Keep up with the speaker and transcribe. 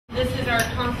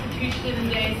Washington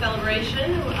Day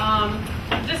celebration.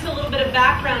 Just a little bit of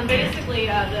background. Basically,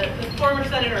 the former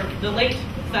senator, the late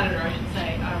senator, I should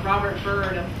say, Robert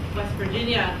Byrd of West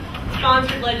Virginia,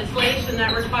 sponsored legislation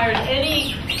that requires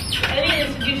any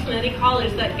institution, any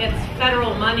college that gets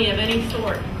federal money of any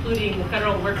sort, including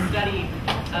federal work-study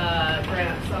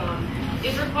grants,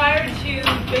 is required to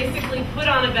basically put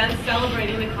on events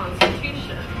celebrating the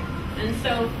Constitution. And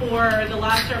so for the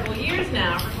last several years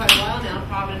now, for quite a while now,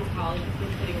 Providence College has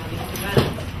been putting on these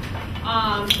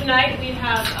events. Tonight we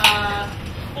have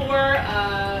four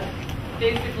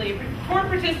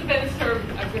participants, or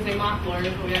I was going to say mock lawyers,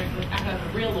 but we actually have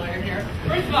a real lawyer here.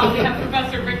 First of all, we have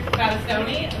Professor Rick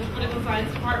Battistoni of the Political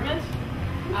Science Department,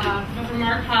 Professor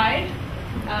Mark Hyde,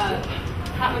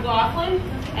 Pat McLaughlin,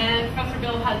 and Professor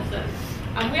Bill Hudson.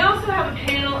 We also have a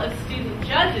panel of student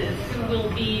judges who will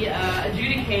be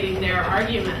adjudicating their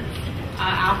arguments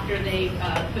after they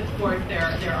put forth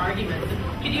their arguments.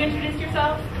 Could you introduce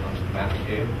yourselves? Matt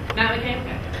McCabe. Matt McCabe?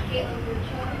 Okay. Caitlin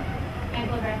Burchell,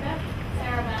 Angela Bertha,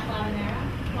 Sarah Beth Lavanera,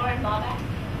 Lauren Ballbeck.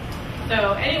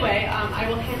 So anyway, I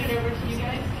will hand it over to you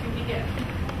guys to begin.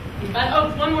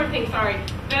 Oh, one more thing, sorry.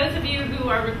 Those of you who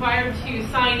are required to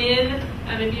sign in,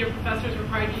 maybe your professors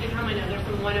required you to come. I know there's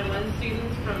some one-on-one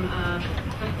students from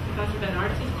Professor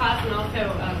Bernard's class and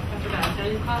also Professor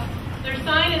Battistoni's class. There's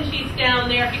sign-in sheets down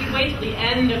there. If you could wait till the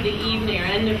end of the evening or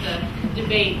end of the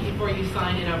debate before you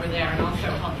sign in over there, and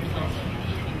also help yourselves.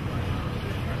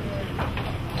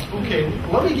 Okay,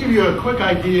 let me give you a quick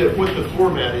idea of what the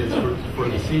format is for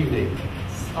this evening.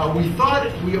 We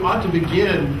thought we ought to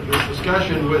begin this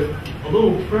discussion with a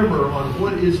little primer on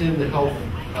what is in the health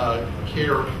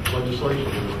care legislation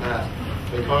that was passed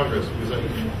by Congress, because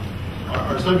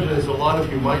our assumption is a lot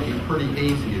of you might be pretty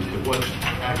hazy as to what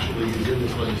actually is in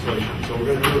this legislation. So we're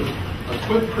going to do a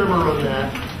quick primer on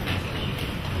that.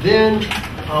 Then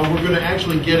we're going to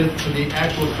actually get into the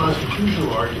actual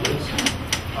constitutional arguments.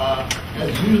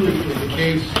 As usually is the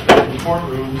case in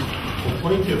courtrooms, the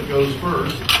plaintiff goes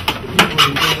first. The people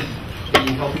who think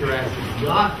the Health Care Act is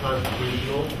not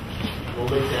constitutional will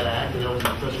make that act, and that was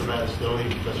Professor Battistoni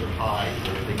and Professor Hyde,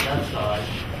 so they take that side.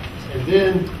 And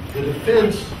then the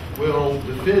defense will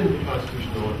defend the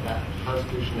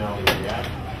constitutionality of the act,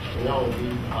 and that will be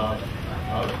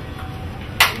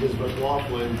Ms.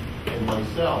 McLaughlin and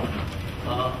myself.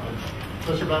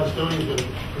 Professor Battistoni is going to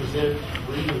present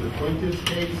briefly the plaintiff's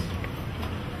case.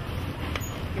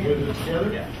 You going to do it together?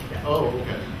 Yeah. Oh,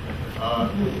 okay.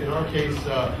 In our case,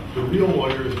 the real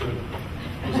lawyer is going to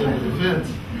present the defense.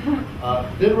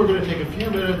 Then we're going to take a few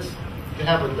minutes to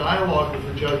have a dialogue with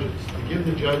the judges, to give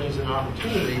the judges an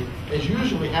opportunity, as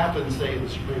usually happens, say, in the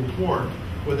Supreme Court,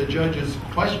 where the judges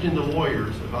question the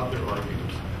lawyers about their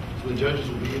arguments. So the judges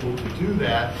will be able to do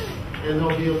that, and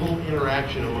there'll be a little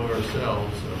interaction among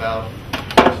ourselves about the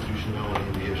constitutionality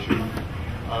of the issue.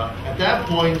 At that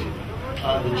point,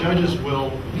 the judges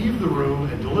will leave the room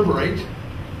and deliberate,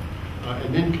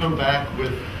 and then come back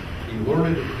with a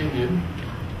learned opinion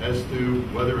as to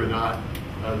whether or not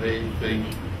they think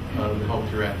the Health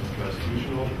Care Act is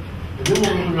constitutional. And then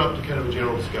we'll open it up to kind of a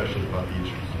general discussion about the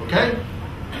issues. Okay?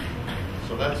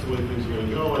 So that's the way things are going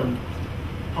to go, and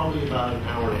probably about an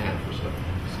hour and a half or so.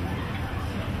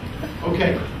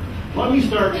 Okay, let me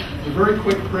start with a very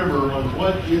quick primer on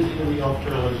what is in the health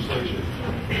care legislation.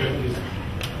 It is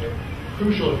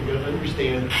crucial if you're going to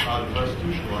understand the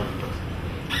constitutional arguments.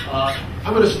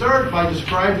 I'm going to start by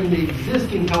describing the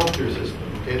existing health care system.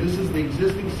 Okay, this is the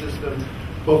existing system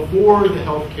before the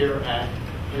Health Care Act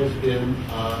has been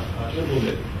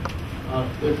implemented.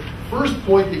 The first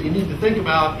point that you need to think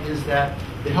about is that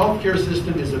the healthcare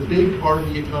system is a big part of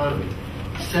the economy,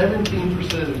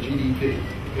 17% of GDP.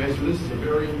 Okay, so this is a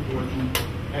very important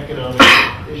economic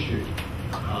issue.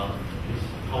 This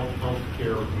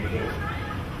healthcare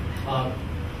reform.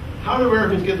 How do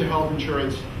Americans get their health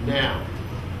insurance now?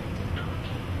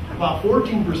 About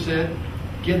 14%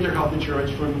 get their health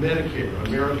insurance from Medicare,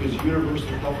 America's universal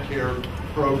health care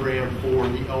program for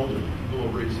the elderly, people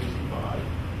over age 65.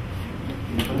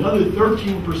 Another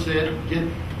 13%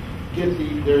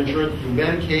 get their insurance through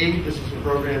Medicaid. This is a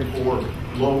program for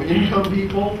low-income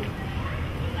people.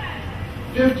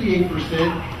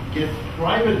 58% get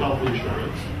private health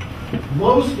insurance.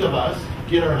 Most of us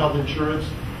get our health insurance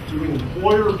through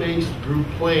employer-based group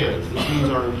plans. This means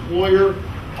our employer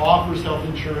offers health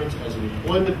insurance as an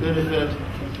employment benefit.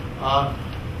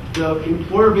 The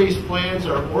employer-based plans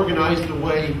are organized the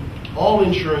way all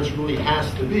insurance really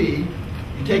has to be.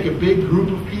 You take a big group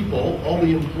of people, all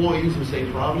the employees of, say,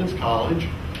 Providence College,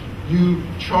 you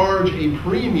charge a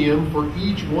premium for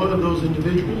each one of those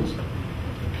individuals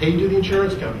paid to the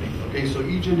insurance company. Okay, so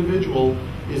each individual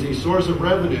is a source of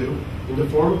revenue in the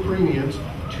form of premiums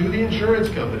to the insurance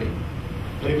company.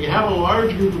 And if you have a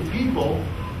large group of people,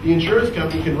 the insurance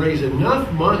company can raise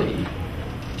enough money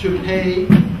to pay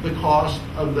the cost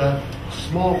of the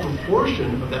small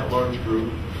proportion of that large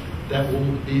group that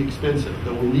will be expensive,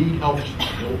 that will need health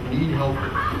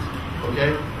insurance.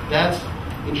 Okay? That's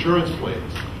insurance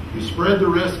plans. You spread the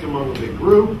risk among a big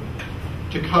group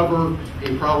to cover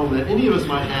a problem that any of us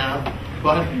might have,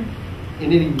 but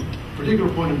in any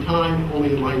particular point in time,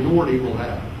 only a minority will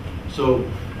have. So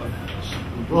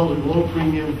a relatively low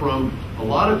premium from a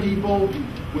lot of people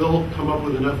will come up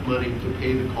with enough money to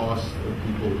pay the costs of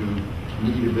people who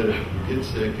need a benefit, who get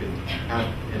sick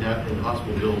and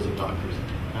hospital bills that doctors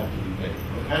have to be paid.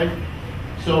 Okay?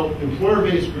 So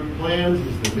employer-based group plans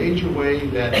is the major way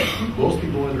that most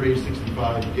people under age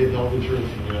 65 get health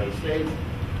insurance in the United States.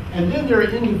 And then there are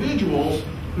individuals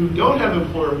who don't have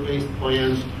employer-based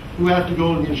plans who have to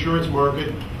go in the insurance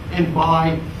market and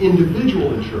buy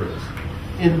individual insurance.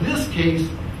 In this case,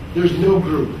 there's no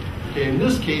group. Okay, in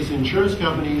this case, insurance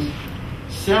companies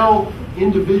sell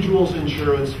individuals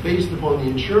insurance based upon the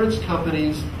insurance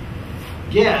company's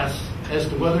guess as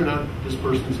to whether or not this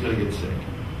person is going to get sick.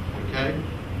 Okay?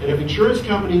 And if insurance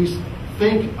companies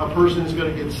think a person is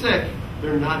going to get sick,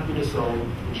 they're not going to sell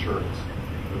insurance.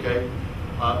 Okay?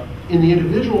 In the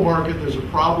individual market, there's a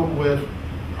problem with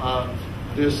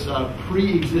this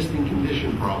pre-existing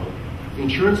condition problem.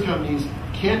 Insurance companies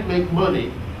can't make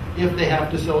money if they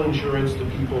have to sell insurance to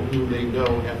people who they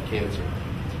know have cancer.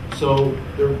 So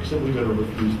they're simply going to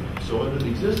refuse them. So under the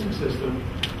existing system,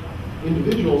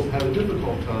 individuals have a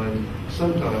difficult time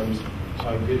sometimes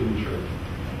getting insurance.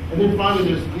 And then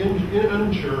finally, there's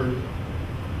uninsured,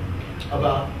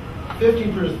 about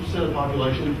 15% of the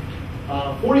population,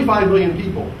 45 million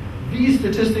people. These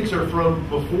statistics are from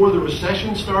before the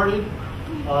recession started.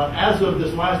 As of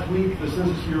this last week, the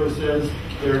Census Bureau says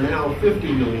there are now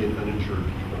 50 million uninsured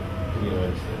people in the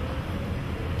United States.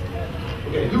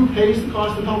 Okay, who pays the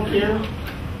cost of health care?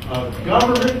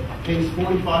 Government pays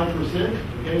 45%.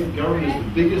 Okay, government is the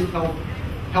biggest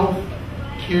health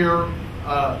care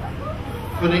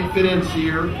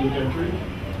financier in the country.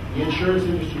 The insurance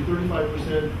industry,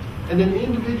 35%. And then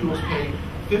individuals pay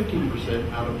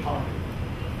 15% out of pocket.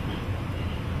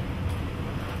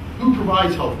 Who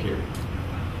provides health care?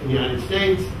 In the United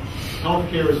States, health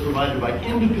care is provided by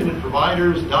independent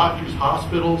providers, doctors,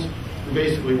 hospitals, who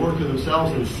basically work for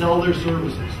themselves and sell their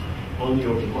services on the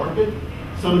open market.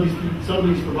 Some of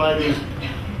these providers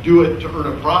do it to earn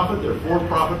a profit. They're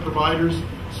for-profit providers.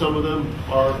 Some of them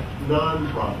are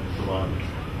non-profit providers.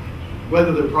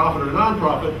 Whether they're profit or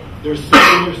non-profit, they're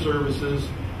selling their services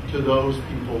to those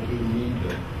people who need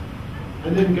them.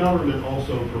 And then government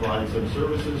also provides some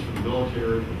services for the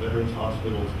military, for veterans,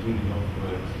 hospitals, community health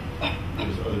clinics,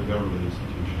 and other government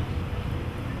institutions.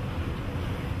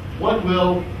 What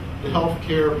will the Health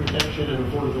Care Protection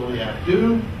and Affordability Act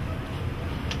do?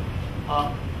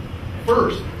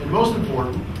 First, and most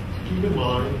important to keep in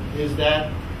mind, is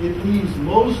that it leaves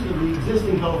most of the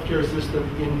existing health care system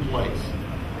in place.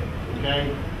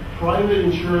 Okay? Private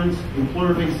insurance,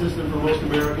 employer-based system for most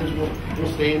Americans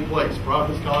will stay in place.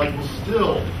 Providence College will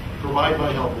still provide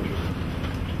my health insurance.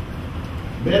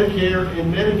 Medicare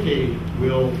and Medicaid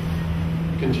will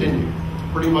continue,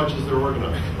 pretty much as they're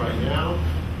organized right now.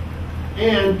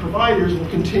 And providers will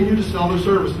continue to sell their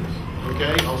services.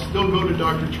 Okay? I'll still go to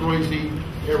Dr. Troisi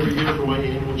every year for my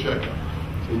annual checkup,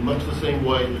 in much the same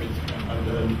way that I've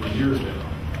done for years now.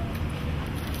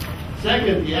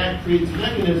 Second, the Act creates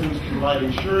mechanisms to provide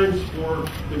insurance for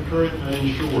the current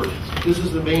uninsured. This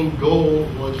is the main goal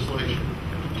of legislation,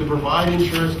 to provide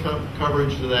insurance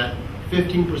coverage to that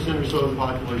 15% or so of the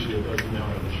population that doesn't now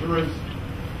have insurance.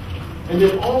 And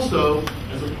then also,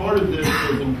 as a part of this,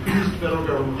 there's increased federal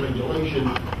government regulation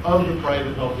of the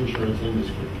private health insurance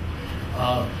industry.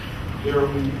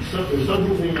 There's some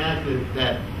things in the Act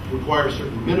that require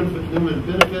certain minimum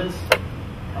benefits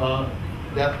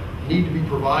that need to be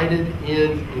provided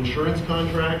in insurance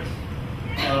contracts.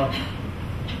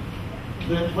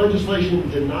 The legislation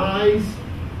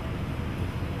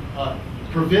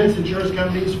prevents insurance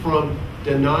companies from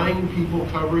denying people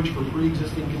coverage for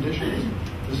pre-existing conditions.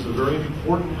 This is a very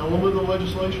important element of the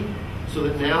legislation, so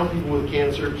that now people with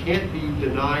cancer can't be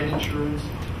denied insurance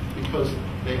because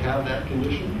they have that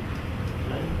condition.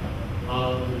 Okay?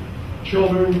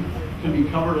 Children can be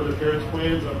covered under parents'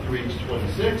 plans up to age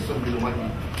 26, something that might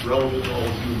be relevant to all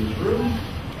of you in this room.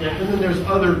 Okay? And then there's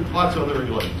lots of other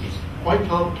regulations. It's quite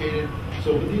complicated,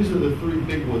 but these are the three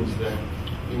big ones that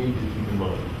you need to keep in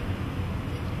mind.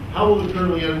 How will the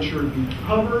currently uninsured be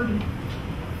covered?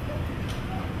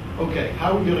 Okay,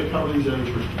 how are we going to cover these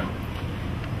uninsured people?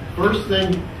 First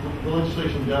thing the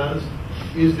legislation does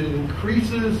is that it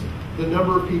increases the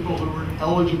number of people who are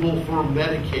eligible for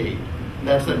Medicaid.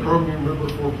 That's that program, remember,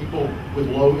 for people with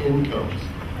low incomes.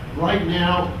 Right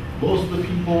now, most of the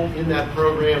people in that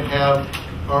program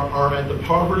are at the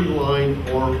poverty line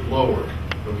or lower,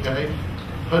 okay?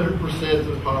 100% of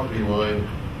the poverty line,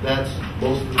 that's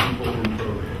most of the people in the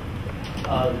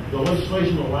program. The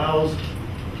legislation allows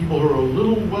people who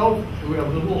are who have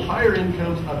a little higher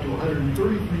incomes up to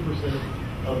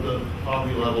 133% of the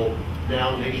poverty level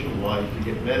now nationwide to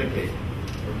get Medicaid,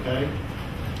 okay?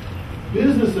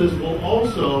 Businesses will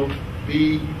also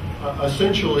be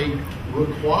essentially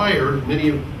required, many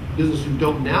of businesses who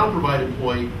don't now provide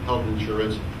employee health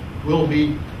insurance will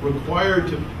be required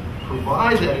to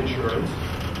provide that insurance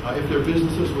if they're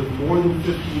businesses with more than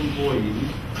 50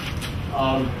 employees.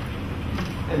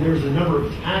 And there's a number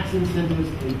of tax incentives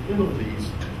and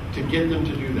penalties to get them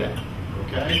to do that,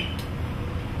 okay?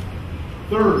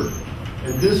 Third,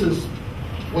 and this is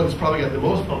what's probably got the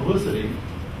most publicity,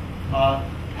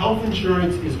 health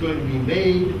insurance is going to be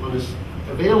made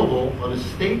available on a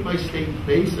state-by-state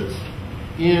basis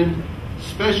in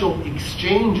special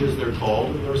exchanges, they're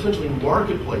called. They're essentially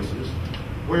marketplaces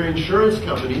where insurance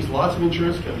companies, lots of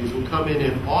insurance companies, will come in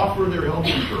and offer their health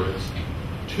insurance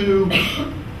to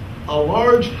a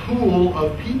large pool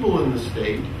of people in the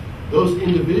state, those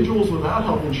individuals without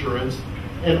health insurance,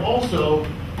 and also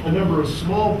a number of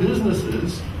small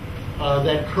businesses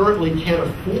that currently can't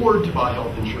afford to buy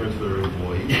health insurance for their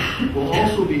employees will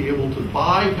also be able to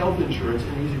buy health insurance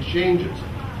in these exchanges.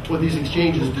 What these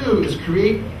exchanges do is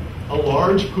create a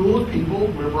large pool of people.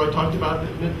 Remember I talked about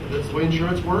that's the way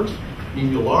insurance works? You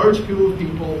need a large pool of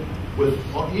people with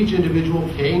each individual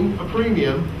paying a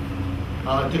premium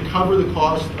to cover the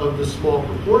cost of the small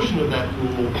proportion of that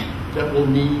pool that will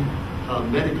need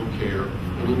medical care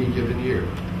in any given year,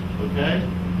 okay?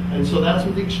 And so that's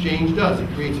what the exchange does. It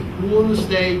creates a pool in the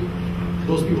state.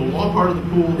 Those people are all part of the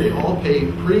pool. They all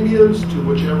pay premiums to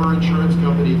whichever insurance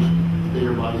company they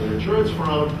are buying their insurance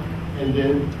from, and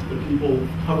then the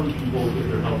covered people get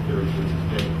their health care expenses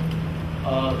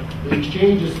paid. The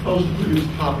exchange is supposed to produce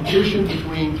competition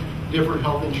between different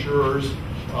health insurers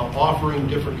offering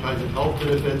different kinds of health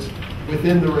benefits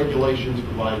within the regulations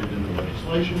provided in the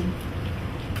legislation.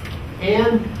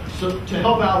 And so to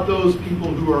help out those people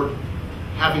who are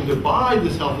having to buy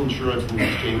this health insurance in the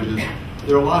exchanges,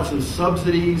 there are lots of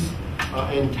subsidies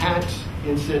and tax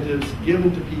incentives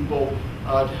given to people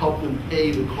to help them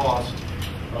pay the cost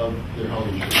of their health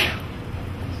insurance.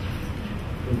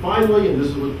 And finally, and this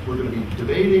is what we're going to be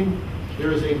debating,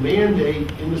 there is a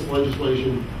mandate in this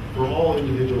legislation for all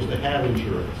individuals to have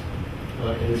insurance.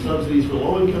 And subsidies for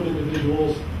low-income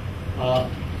individuals.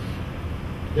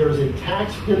 There is a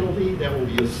tax penalty that will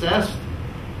be assessed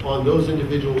on those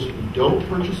individuals who don't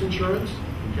purchase insurance,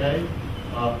 okay?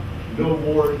 No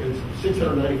more, it's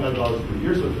 $695 per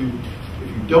year, so if you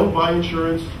don't buy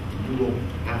insurance, you will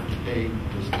have to pay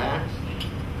this tax.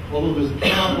 Although there's a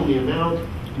cap on the amount,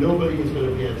 nobody is going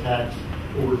to pay a tax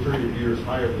over a period of years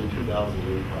higher than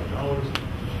 $2,085.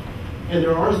 And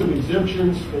there are some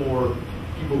exemptions for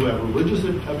people who have religious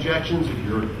objections. If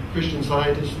you're a Christian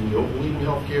Scientist and you don't believe in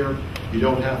health care, you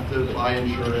don't have to buy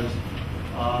insurance.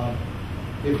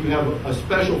 If you have a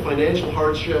special financial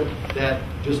hardship that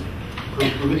just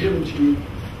prohibits you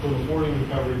from affording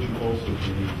the coverage, you also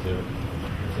can be exempt,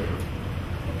 etc.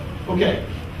 Okay,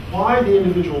 why the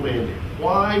individual mandate?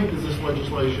 Why does this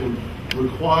legislation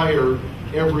require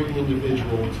every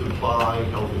individual to buy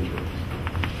health insurance?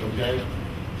 Okay,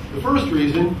 the first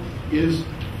reason is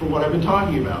for what I've been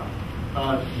talking about.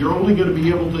 You're only going to be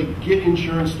able to get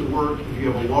insurance to work if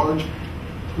you have a large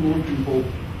pool of people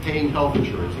paying health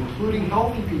insurance, including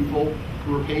healthy people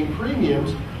who are paying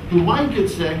premiums, who might get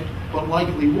sick, but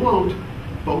likely won't,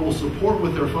 but will support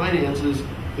with their finances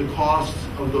the costs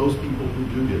of those people who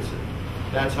do get sick.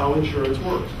 That's how insurance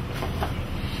works.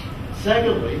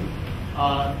 Secondly,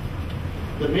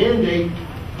 the mandate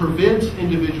prevents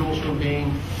individuals from being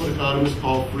what economists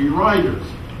call free riders.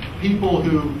 People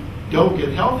who don't get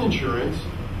health insurance,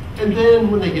 and then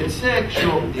when they get sick,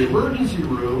 show up at the emergency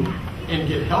room and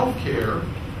get health care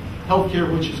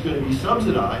which is going to be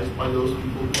subsidized by those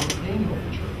people who aren't paying health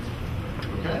insurance.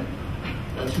 Okay?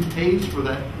 That's who pays for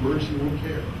that emergency room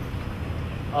care.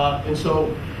 And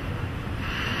so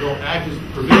they'll act as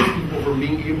prevents people from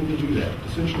being able to do that.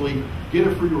 Essentially, get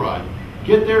a free ride.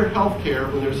 Get their health care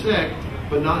when they're sick,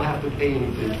 but not have to pay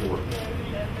anything for it.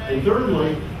 And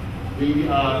thirdly, the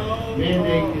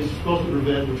mandate is supposed to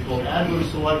prevent what's called adverse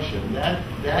selection.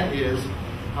 That is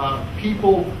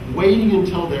people waiting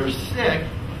until they're sick.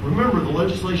 Remember, the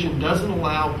legislation doesn't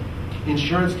allow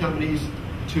insurance companies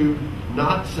to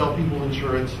not sell people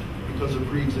insurance because of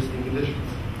pre-existing conditions.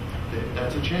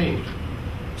 That's a change.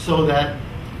 So that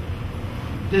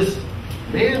this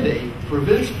mandate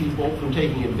prevents people from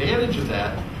taking advantage of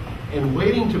that and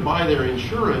waiting to buy their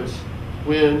insurance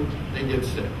when they get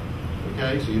sick.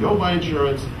 Okay, so you don't buy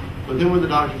insurance, but then when the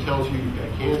doctor tells you you've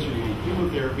got cancer, you need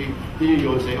chemotherapy, then you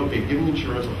go and say, okay, give me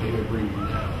insurance, I'll pay my premium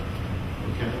now.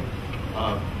 Okay?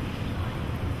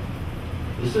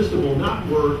 The system will not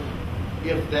work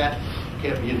if that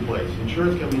can't be in place.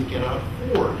 Insurance companies cannot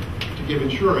afford to give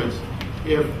insurance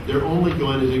if they're only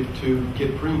going to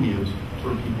get premiums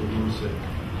for people who are sick.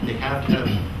 They have to have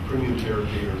premium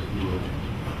carriers.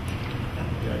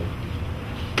 Okay.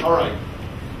 All right.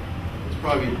 It's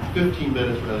probably 15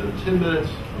 minutes rather than 10 minutes.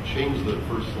 I'll change the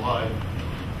first slide.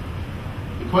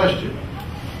 The question,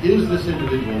 is this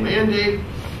individual mandate,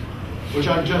 which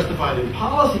I've justified in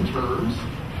policy terms,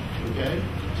 okay?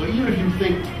 So even if you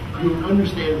think you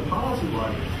understand the policy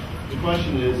logic, the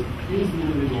question is the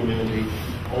individual mandate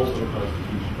also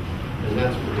constitutional? And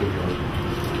that's what we're going to argue.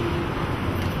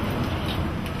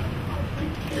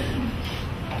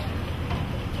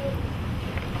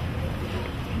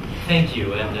 Thank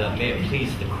you, and may it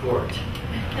please the court.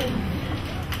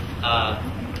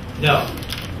 No,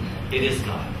 it is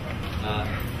not.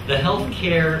 The Health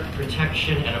Care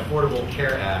Protection and Affordable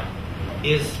Care Act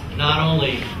is not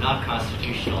only not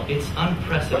constitutional, it's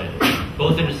unprecedented,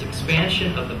 both in its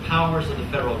expansion of the powers of the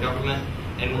federal government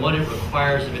and what it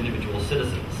requires of individual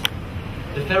citizens.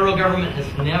 The federal government has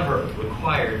never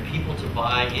required people to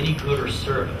buy any good or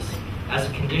service as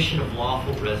a condition of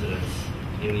lawful residence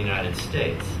in the United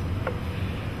States.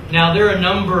 Now, there are a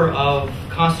number of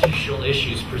constitutional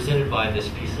issues presented by this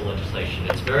piece of legislation.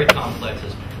 It's very complex,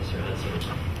 as Professor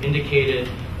Hudson indicated.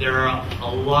 There are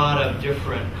a lot of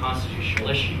different constitutional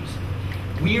issues.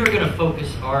 We are going to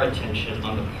focus our attention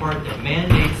on the part that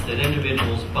mandates that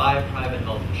individuals buy private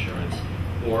health insurance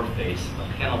or face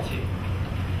a penalty.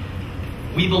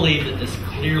 We believe that this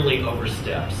clearly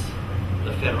oversteps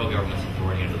the federal government's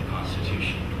authority under the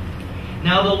Constitution.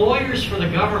 Now, the lawyers for the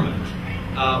government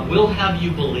will have you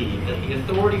believe that the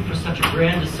authority for such a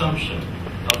grand assumption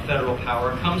of federal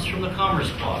power comes from the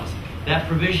Commerce Clause, that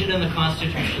provision in the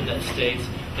Constitution that states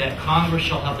that Congress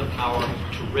shall have the power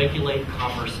to regulate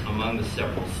commerce among the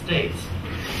several states.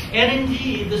 And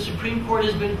indeed, the Supreme Court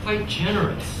has been quite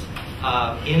generous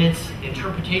in its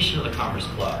interpretation of the Commerce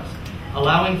Clause,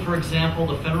 allowing, for example,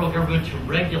 the federal government to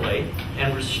regulate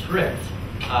and restrict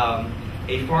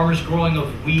a farmer's growing of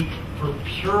wheat for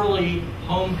purely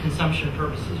home consumption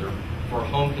purposes or for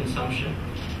home consumption.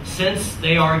 Since,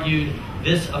 they argued,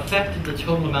 this affected the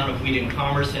total amount of wheat in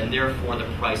commerce and therefore the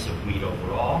price of wheat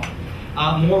overall.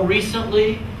 More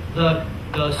recently, the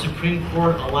Supreme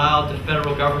Court allowed the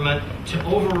federal government to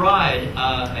override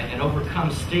and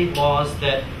overcome state laws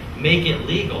that make it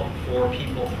legal for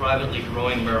people privately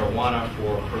growing marijuana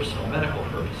for personal medical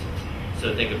purposes, so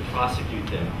that they could prosecute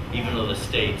them, even though the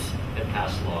states had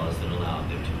passed laws that allowed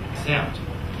them to be exempt.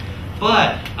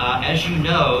 But, as you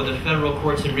know, the federal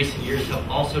courts in recent years have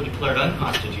also declared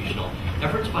unconstitutional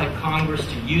efforts by Congress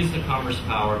to use the commerce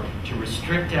power to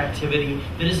restrict activity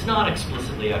that is not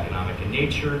explicitly economic in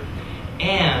nature.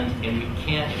 And we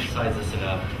can't emphasize this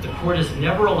enough, the court has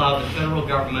never allowed the federal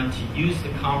government to use the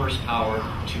commerce power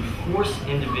to force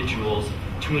individuals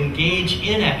to engage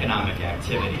in economic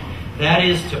activity. That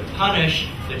is, to punish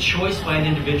the choice by an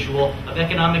individual of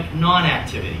economic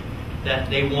non-activity that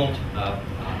they won't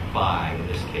buy, in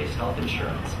this case, health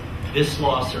insurance. This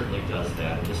law certainly does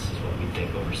that, and this is what we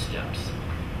think oversteps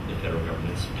the federal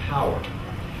government's power.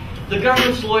 The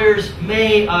government's lawyers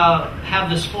may have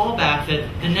this fallback that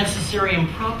the necessary and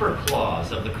proper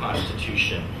clause of the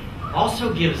Constitution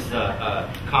also gives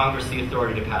Congress the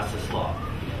authority to pass this law.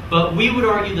 But we would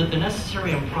argue that the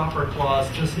necessary and proper clause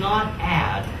does not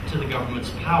add to the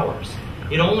government's powers.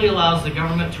 It only allows the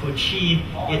government to achieve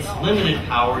its limited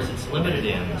powers, its limited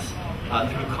ends,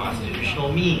 through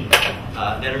constitutional means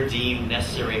that are deemed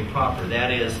necessary and proper.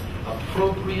 That is,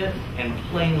 appropriate and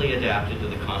plainly adapted to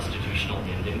the constitutional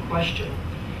end in question.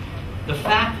 The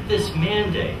fact that this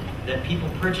mandate that people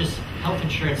purchase health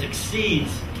insurance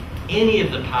exceeds any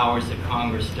of the powers that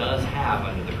Congress does have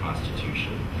under the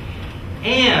Constitution,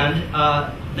 and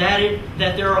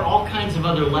that there are all kinds of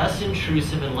other less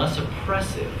intrusive and less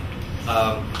oppressive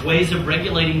ways of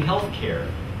regulating health care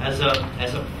as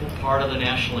a part of the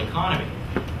national economy,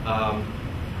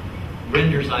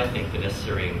 renders, I think, the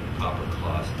necessary and proper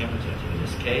clause impotent in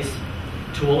this case.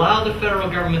 To allow the federal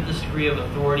government this degree of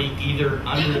authority, either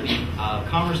under the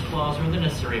Commerce Clause or the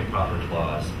necessary and proper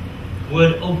clause,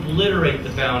 would obliterate the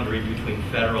boundary between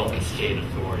federal and state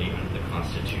authority under the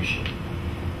Constitution.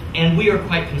 And we are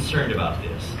quite concerned about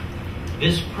this.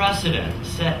 This precedent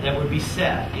that would be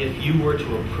set if you were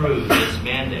to approve this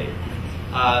mandate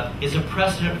is a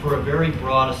precedent for a very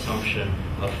broad assumption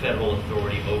of federal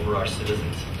authority over our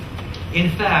citizens.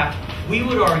 In fact, we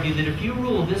would argue that if you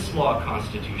rule this law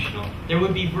constitutional, there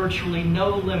would be virtually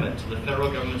no limit to the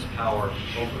federal government's power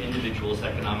over individuals'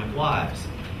 economic lives.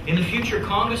 In the future,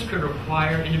 Congress could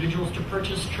require individuals to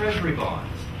purchase treasury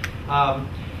bonds,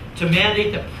 to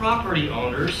mandate that property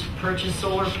owners purchase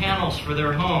solar panels for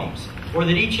their homes, or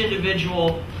that each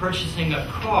individual purchasing a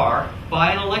car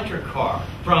buy an electric car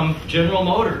from General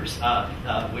Motors,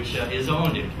 which is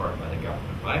owned in part by the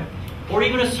government, right? Or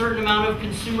even a certain amount of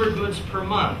consumer goods per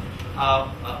month,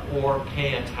 or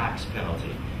pay a tax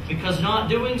penalty. Because not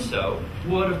doing so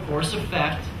would, of course,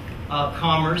 affect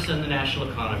commerce and the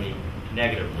national economy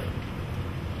negatively.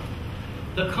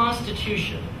 The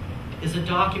Constitution is a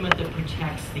document that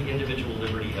protects the individual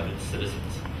liberty of its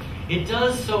citizens. It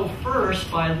does so first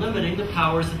by limiting the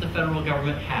powers that the federal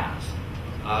government has.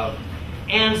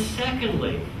 And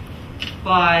secondly,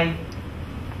 by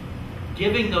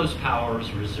giving those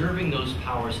powers, reserving those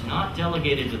powers not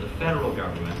delegated to the federal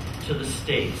government, to the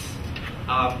states,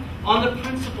 on the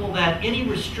principle that any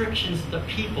restrictions the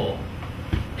people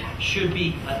should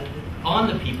be, on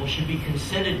the people should be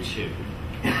consented to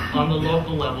on the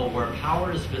local level where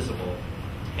power is visible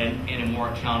and more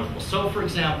accountable. So, for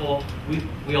example,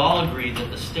 we all agree that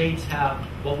the states have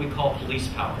what we call police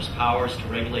powers, powers to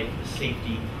regulate the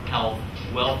safety, health,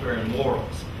 welfare, and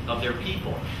morals of their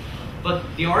people. But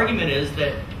the argument is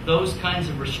that those kinds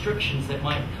of restrictions that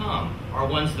might come are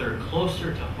ones that are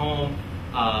closer to home,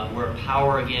 where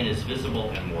power, again, is visible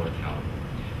and more accountable.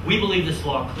 We believe this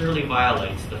law clearly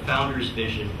violates the founders'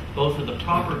 vision, both of the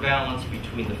proper balance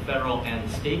between the federal and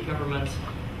the state governments,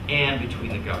 and between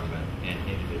the government and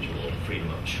individual freedom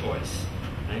of choice.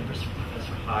 I think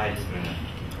Professor Hyde is going to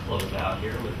close out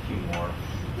here with a few more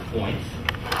points.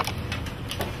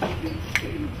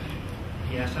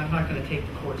 Yes, I'm not going to take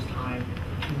the court's time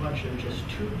too much. There are just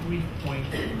two brief points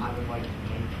I would like to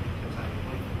make because I would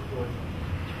like the court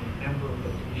to remember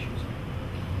what the issues are.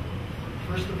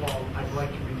 First of all, I'd like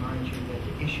to remind you that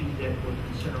the issue that we're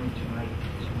considering tonight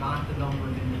is not the number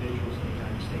of individuals in the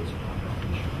United States without health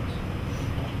insurance.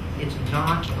 It's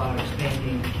not about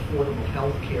expanding affordable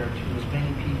health care to as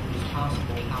many people as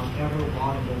possible, however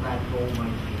laudable that goal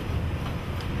might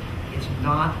be. It's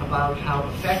not about how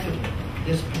effectively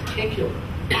this particular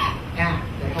act,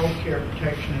 the Health Care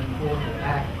Protection and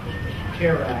Affordable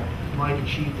Care Act, might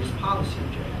achieve this policy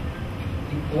objective.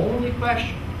 The only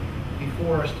question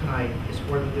before us tonight is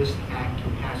whether this act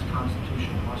can pass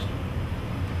constitutional muster.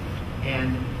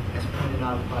 And as pointed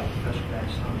out by Professor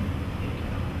Baxson, it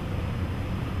cannot.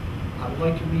 I would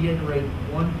like to reiterate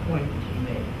one point that he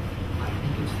made. I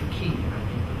think it's the key, and I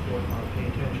think the court ought to pay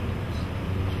attention to this.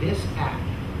 This act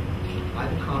by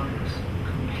the Congress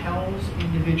compels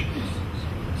individuals,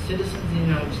 citizens of the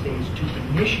United States, to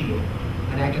initiate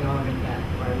an economic act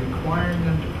by requiring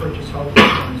them to purchase health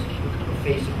insurance or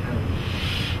face a penalty.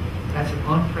 That's an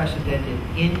unprecedented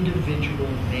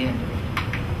individual mandate.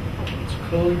 It's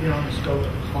clearly beyond the scope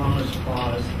of the Commerce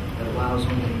Clause that allows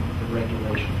only the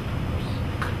regulation of commerce.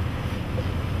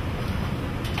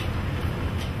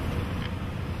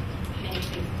 Thank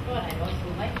you. But I'd also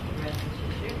like to address this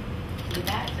issue. Go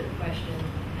back to the question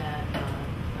that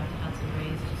Dr. Hudson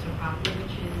raised so properly,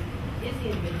 which is the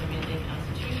individual mandate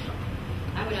constitutional?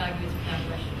 I would argue it's without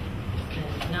question that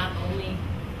it's not only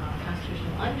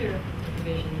constitutional under the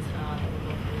provisions that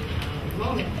we'll go through in a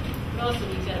moment, but also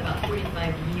we've got about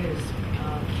 45 years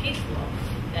of case law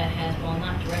that has, while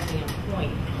not directly on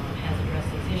point, has addressed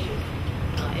these issues.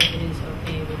 If it is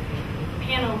okay with the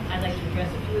panel, I'd like to address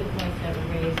a few of the points that were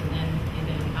raised and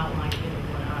then outline a bit of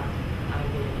what our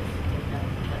view is, if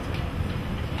that's okay.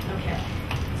 Okay.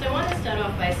 So I want to start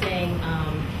off by saying,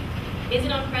 is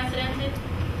it unprecedented?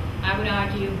 I would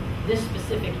argue this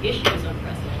specific issue is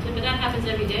unprecedented, but that happens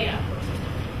every day in our court system.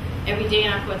 Every day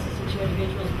in our court system, two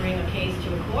individuals bring a case to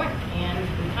a court, and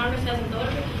Congress hasn't thought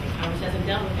of it, and Congress hasn't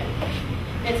dealt with it.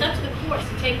 And it's up to the courts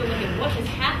to take a look at what has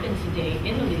happened today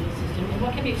in the legal system and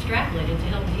what can be extrapolated to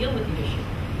help deal with the issue.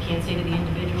 You can't say to the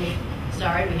individual,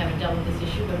 sorry, we haven't dealt with this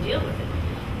issue, go deal with it.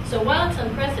 So while it's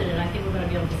unprecedented, I think we're going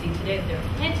to be able to see today that there are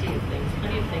plenty of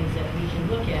things that we can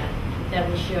look at that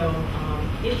will show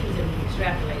issues that we can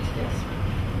extrapolate to this.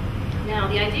 Now,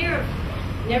 the idea of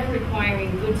never requiring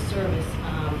good service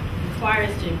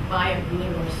requires to buy a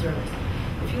good or a service.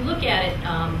 If you look at it,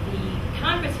 the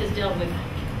Congress has dealt with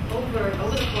over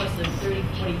the course of 30,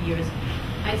 40 years,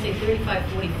 I'd say 35,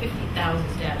 40, 50,000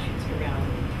 statutes around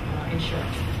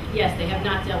insurance. Yes, they have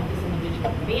not dealt with this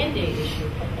individual mandate issue,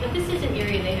 but this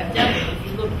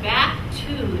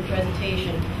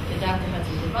Dr.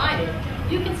 Hudson provided,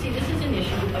 you can see this is an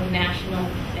issue of national,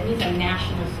 that means a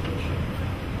national solution.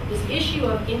 This issue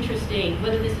of intrastate,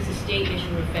 whether this is a state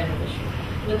issue or a federal issue,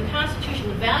 when the Constitution,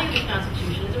 the value of the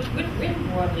Constitution is written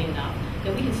broadly enough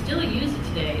that we can still use it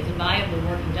today as a viable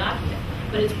working document,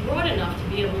 but it's broad enough to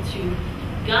be able to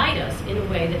guide us in a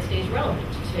way that stays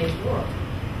relevant to today's world.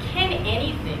 Can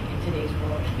anything in today's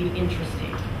world be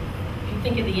intrastate? If you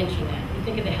think of the internet, you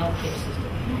think of the healthcare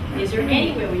system. Is there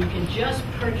anywhere where you can just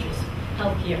purchase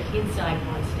healthcare inside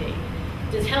one state?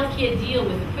 Does healthcare deal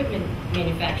with equipment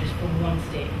manufacturers from one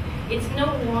state? It's no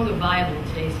longer viable in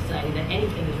today's society that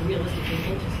anything is realistically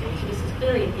interstate, so this is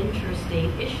clearly an interstate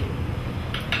issue.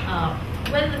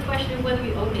 Whether the question of whether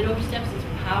it oversteps its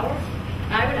power,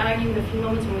 I would argue in a few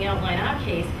moments when we outline our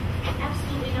case,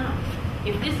 absolutely not.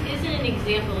 If this isn't an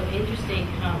example of interstate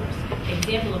commerce,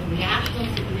 example of national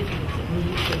significance that we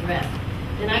need to address,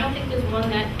 then I don't think there's one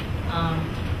that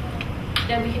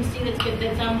that we can see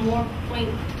that's on more point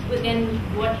within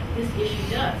what this issue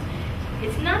does.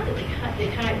 It's not that the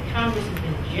Congress has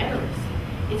been generous.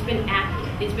 It's been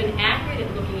accurate. It's been accurate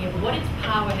at looking at what its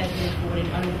power has been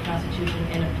afforded under the Constitution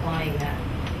and applying that.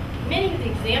 Many of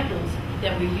the examples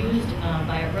that were used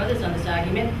by our brothers on this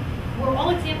argument were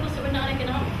all examples that were not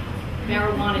economic.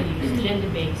 Marijuana use,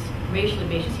 gender-based, racially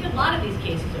based. You see a lot of these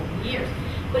cases over the years.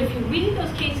 But if you read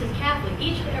those cases carefully,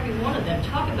 each and every one of them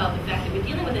talk about the fact that we're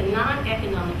dealing with a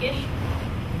non-economic issue.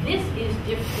 This is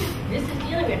different. This is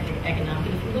dealing with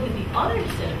economic. And if you look at the other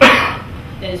set of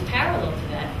cases that is parallel to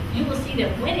that, you will see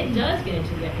that when it does get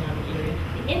into the economic area,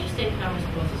 the interstate commerce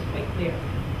clause is quite clear.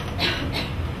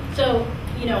 So,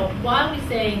 you know, while we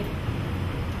say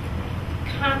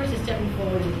Congress is stepping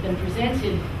forward, it's been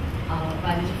presented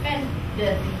by the defense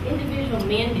that the individual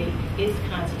mandate is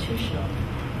constitutional.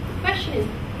 The question is,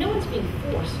 no one's being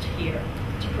forced here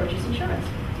to purchase insurance.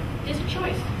 There's a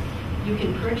choice. You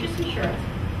can purchase insurance,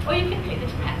 or you can pay the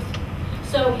tax.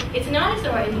 So it's not as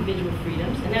though our individual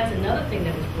freedoms, and that's another thing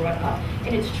that was brought up,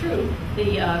 and it's true,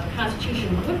 the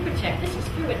Constitution would protect, this is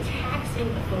through a taxing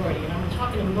authority, and I'm going to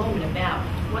talk in a moment about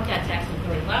what that taxing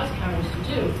authority allows Congress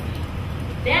to do.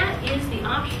 That is the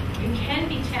option. You can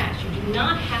be taxed. You do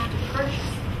not have to purchase.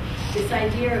 This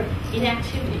idea of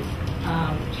inactivity,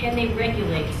 can they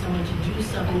regulate someone to do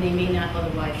something they may not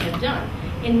otherwise have done?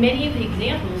 In many of the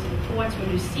examples, the courts,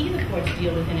 when you see the courts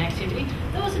deal with inactivity,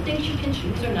 those are things you can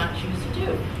choose or not choose to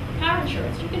do. Car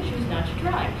insurance, you can choose not to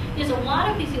drive. There's a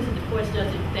lot of these things that the courts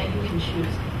does that you can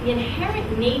choose. The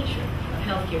inherent nature of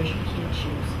healthcare is you can't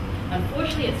choose.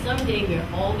 Unfortunately, at some day, we're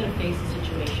all going to face a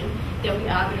situation that we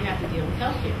are going to have to deal with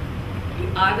healthcare. We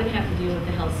are going to have to deal with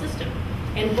the health system.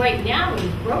 And right now, what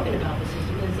is broken about the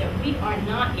system is that we are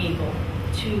not able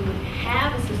to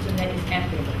have a system that is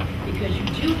equitable, because you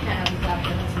do have, as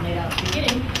Dr. Hudson laid out at the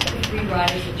beginning, the free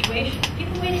rider situation.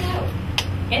 People wait it out.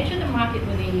 Enter the market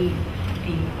when they need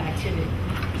the activity.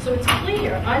 So it's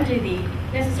clear under the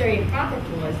necessary and proper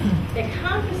clause that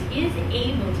Congress is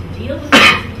able to deal with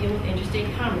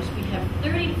interstate commerce. We have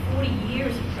 30 to 40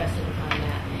 years of precedent on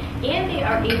that. And they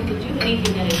are able to do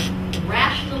anything that is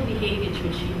rational behavior to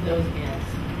achieve those ends.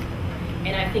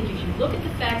 And I think if you look at the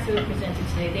facts that were presented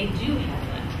today, they do have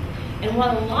that. And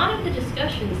while a lot of the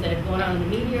discussions that have gone on in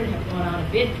the media and have gone on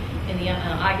a bit in the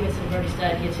arguments that we've already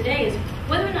started here today is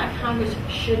whether or not Congress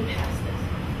should pass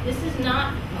this. This is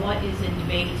not what is in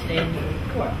debate today in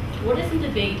the court. What is in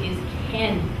debate is,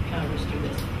 can Congress do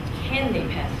this? Can they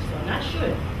pass this law? Not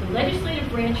should. The legislative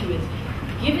branch, who is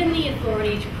given the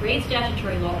authority to create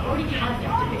statutory law, already has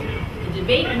that debate. The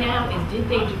debate now is, did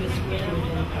they do it squarely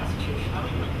within the Constitution?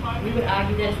 We would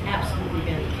argue that has absolutely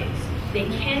been the case. They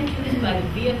can do this by the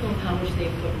vehicle upon which they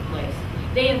have put in place.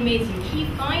 They have made some key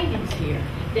findings here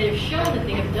that have shown that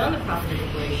they have done the proper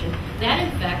deliberation, that in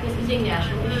fact this is a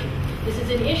national issue. This is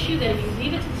an issue that if you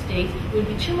leave it to the states, there would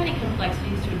be too many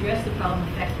complexities to address the problem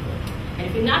effectively. And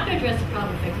if you're not going to address the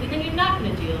problem effectively, then you're not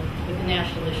going to deal with the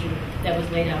national issue that was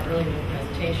laid out earlier in the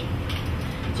presentation.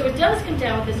 So it does come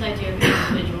down with this idea of the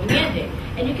individual mandate.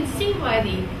 And you can see why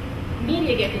the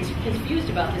media get confused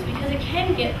about this, because it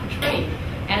can get portrayed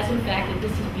as, in fact, that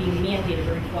this is being mandated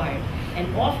or required.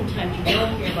 And oftentimes you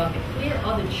don't hear about the clear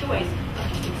other choice of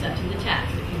just accepting the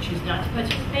tax. If you choose not to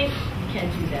participate, you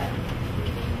can do that.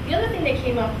 The other thing that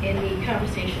came up in the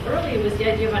conversation earlier was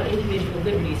the idea about individual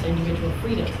liberties, individual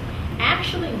freedoms.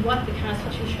 Actually, what the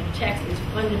Constitution protects is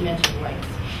fundamental rights.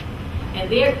 And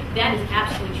that is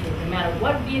absolutely true. No matter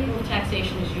what vehicle of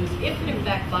taxation is used, if it in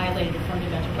fact violated a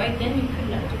fundamental right, then you could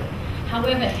not do it.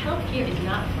 However, health care is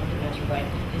not a fundamental right.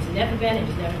 It has never been, it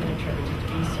has never been interpreted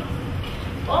to be so.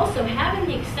 Also, having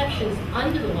the exceptions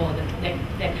under the law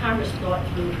that Congress thought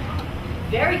through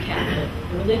very capital,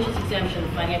 the religious exemption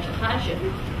and financial hardship,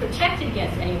 protected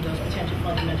against any of those potential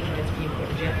fundamental rights being put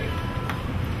in jeopardy.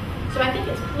 So I think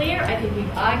it's clear, I think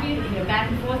we've argued,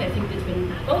 back and forth. I think there's been,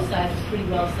 both sides pretty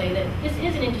well say that this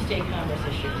is an interstate commerce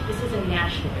issue. This is a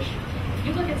national issue. If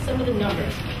you look at some of the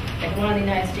numbers that go on in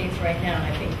the United States right now, and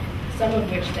I think some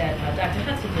of which that Dr.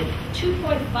 Hudson did,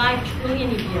 $2.5 trillion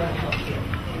a year on health care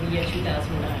in the year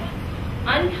 2009.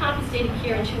 Uncompensated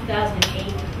care in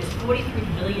 2008 is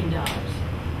 $43 billion.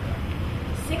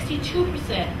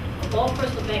 62% of all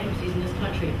personal bankruptcies in this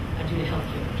country are due to health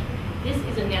care. This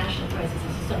is a national crisis.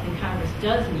 This is something Congress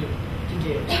does need to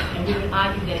do. And we would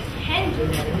argue that it can do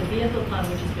that in the vehicle upon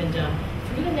which it's been done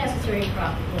through the necessary and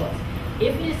proper laws.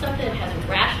 If it is something that has a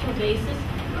rational basis,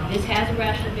 this has a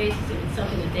rational basis, if it's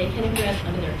something that they can address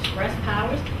under their express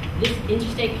powers, this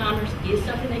interstate commerce is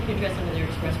something they can address under their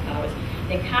express powers,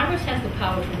 then Congress has the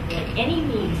power to employ any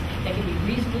means that can be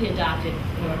reasonably adopted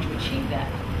in order to achieve that.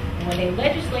 And when they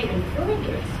legislate in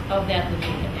furtherance of that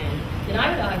legitimate end, then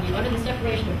I would argue, under the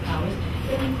separation of powers,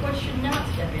 that the court should not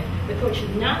step in. The court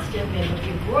should not step in and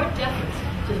give broad deference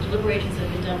to the deliberations that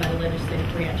have been done by the legislative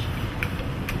branch.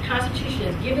 The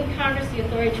Constitution has given Congress the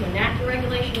authority to enact a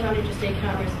regulation around interstate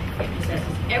commerce. It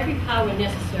possesses every power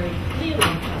necessary, clearly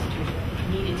in the Constitution,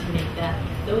 needed to make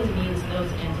those means,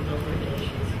 those ends, and those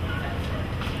regulations.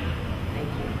 Thank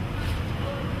you.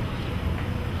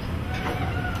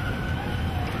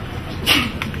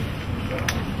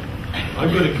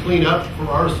 I'm going to clean up for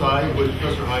our side what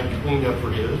Professor Hyde cleaned up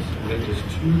for his, and make just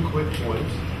 2 quick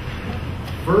points.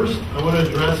 First, I want to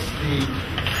address the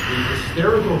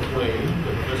hysterical claim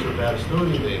that Professor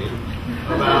Battistoni made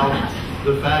about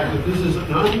the fact that this is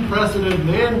an unprecedented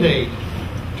mandate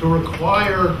to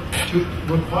require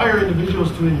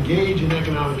individuals to engage in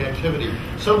economic activity,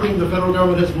 something the federal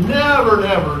government has never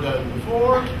done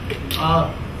before.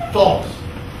 False.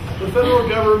 The federal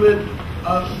government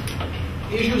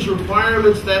issues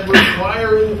requirements that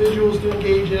require individuals to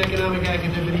engage in economic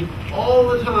activity all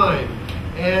the time,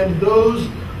 and those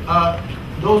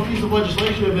pieces of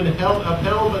legislation have been upheld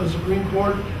by the Supreme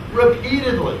Court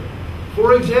repeatedly.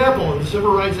 For example, in the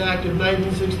Civil Rights Act of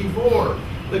 1964,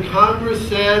 the Congress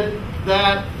said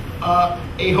that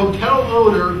a hotel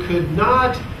owner could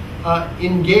not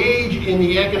engage in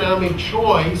the economic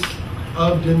choice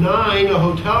of denying a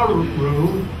hotel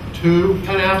room to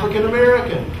an African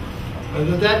American.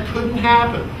 That couldn't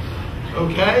happen,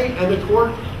 okay? And the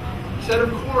court said,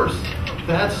 of course,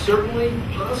 that's certainly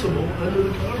possible under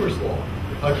the Commerce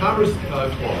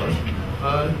Clause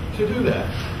to do that.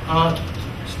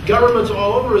 Governments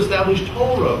all over establish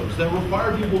toll roads that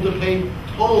require people to pay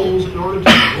tolls in order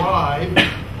to drive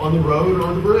on the road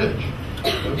or the bridge,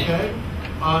 okay?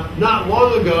 Not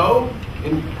long ago,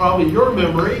 in probably your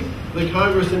memory, the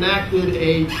Congress enacted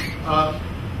a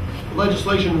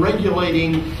legislation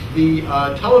regulating the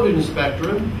television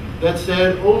spectrum that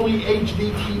said only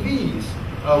HD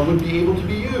TVs would be able to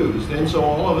be used. And so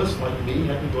all of us, like me,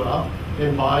 had to go out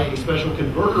and buy a special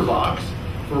converter box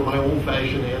for my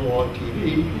old-fashioned analog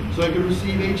TV so I could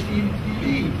receive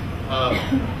HDTV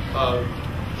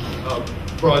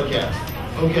broadcasts.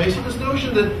 Okay, so this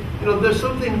notion that there's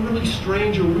something really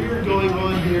strange or weird going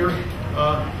on here,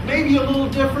 maybe a little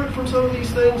different from some of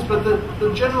these things, but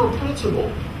the general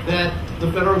principle that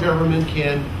the federal government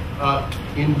can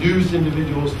induce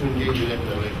individuals to engage in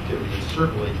economic activity is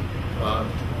certainly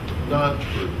not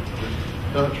true.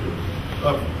 Not true.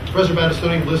 Professor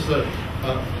Battistoni lists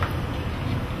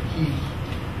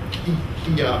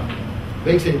he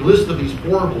makes a list of these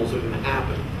horribles that are going to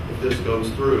happen if this goes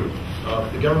through.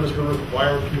 The government's going to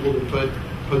require people to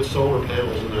put solar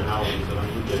panels in their houses, and I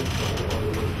would think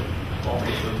awful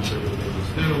things they're going to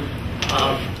do.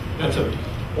 That's an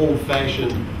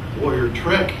old-fashioned lawyer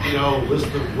trick,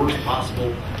 list the worst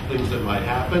possible things that might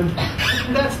happen.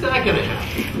 That's not going to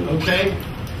happen, okay?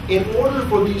 In order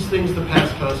for these things to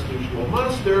pass constitutional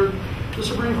muster, the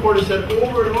Supreme Court has said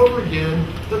over and over again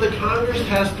that the Congress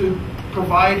has to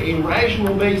provide a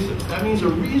rational basis. That means a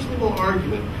reasonable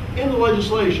argument in the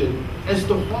legislation as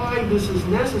to why this is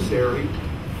necessary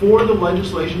for the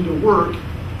legislation to work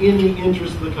in the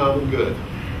interest of the common good.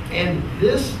 And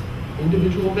this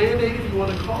individual mandate, if you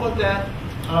want to call it that,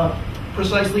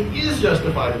 precisely is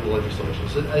justified in the legislation.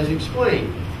 So, as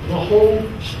explained, the whole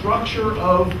structure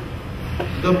of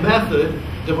the method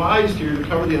devised here to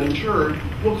cover the uninsured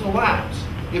will collapse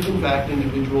if, in fact,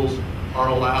 individuals are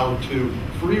allowed to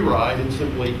free ride and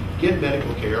simply get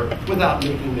medical care without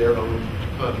making their own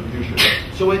contribution.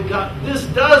 So this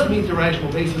does meet the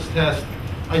rational basis test.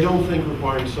 I don't think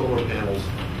requiring solar panels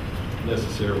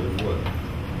necessarily would.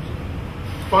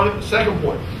 Second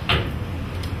point.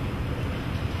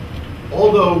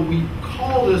 although we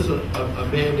call this a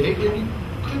mandate, and it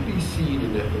could be seen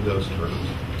in those terms,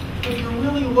 if you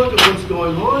really look at what's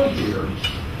going on here,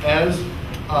 as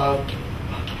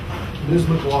Ms.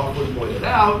 McLaughlin pointed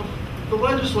out, the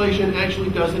legislation actually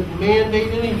doesn't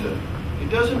mandate anything. It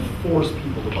doesn't force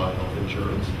people to buy health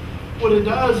insurance. What it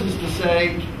does is to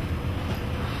say,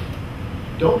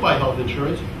 don't buy health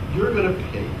insurance, you're going to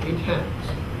pay a tax.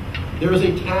 There is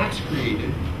a tax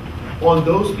created on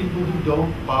those people who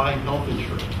don't buy health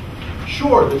insurance.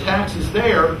 Sure, the tax is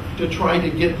there to try to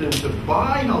get them to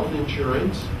buy health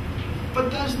insurance, but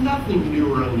there's nothing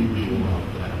new or unusual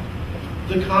about that.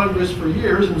 The Congress for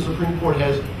years, and the Supreme Court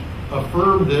has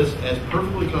affirmed this as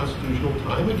perfectly constitutional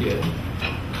time again,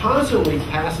 constantly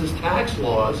passes tax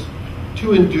laws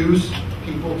to induce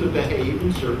people to behave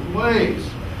in certain ways.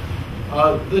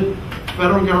 The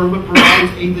federal government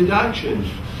provides a deduction,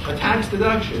 a tax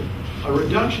deduction, a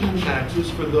reduction in taxes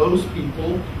for those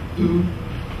people who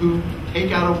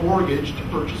take out a mortgage to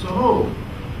purchase a home.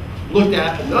 Looked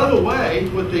at another way,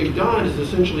 what they've done is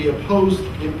essentially imposed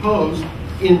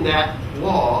in that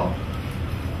law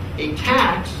a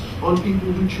tax on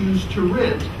people who choose to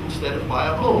rent instead of buy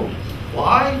a home.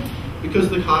 Why? Because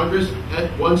the Congress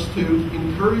wants to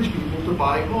encourage people to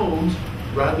buy homes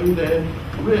rather than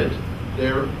rent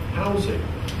their housing.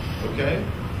 Okay?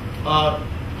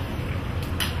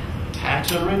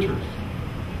 Tax on renters.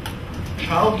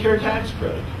 Child care tax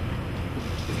credit.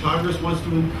 The Congress wants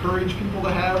to encourage people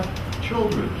to have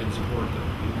children and support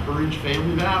them, encourage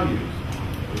family values.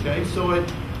 Okay? So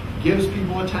it gives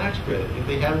people a tax credit if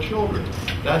they have children.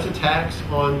 That's a tax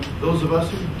on those of us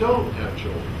who don't have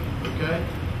children. Okay?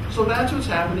 So that's what's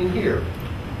happening here.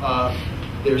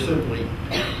 They're simply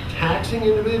taxing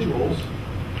individuals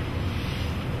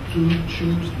who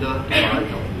choose not to buy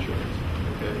health insurance.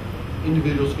 Okay?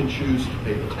 Individuals can choose to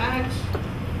pay the tax,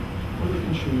 or they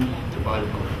can choose to buy the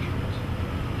health insurance.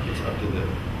 It's up to them.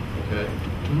 Okay?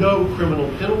 No criminal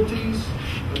penalties.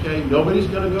 Okay? Nobody's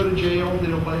going to go to jail if they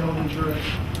don't buy health insurance.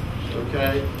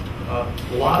 Okay?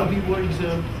 A lot of people are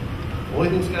exempt. The only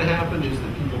thing that's going to happen is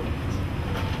that people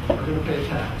are going to pay a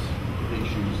tax if they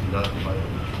choose not to buy health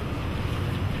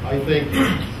insurance. I think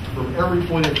from every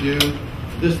point of view,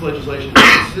 this legislation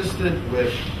is consistent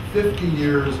with 50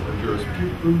 years of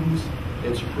jurisprudence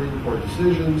and Supreme Court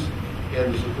decisions,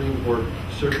 and the Supreme Court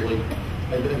certainly,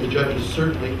 and the judges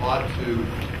certainly ought to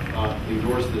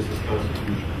endorse this as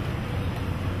constitutional.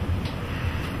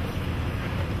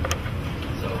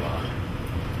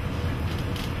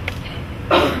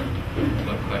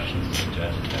 What questions does the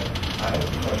judge have? I have a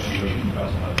question for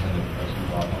Professor Hudson and Professor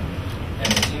Baldwin. And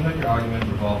it seems like your argument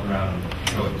revolved around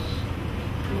choice.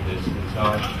 It's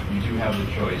not, you do have the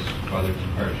choice whether to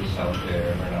purchase health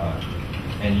care or not.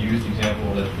 And you used the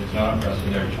example that it's not impressive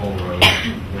there are toll roads,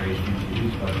 there are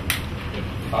HGTVs, but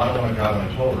if I don't want to drive on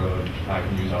a toll road, I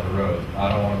can use other roads. I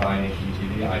don't want to buy an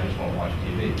HGTV, I just won't watch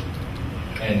TV.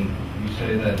 And you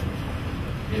say that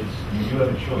you have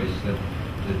a choice, that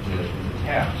it's a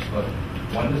tax, but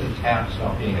when does a tax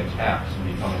stop being a tax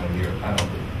and become a mere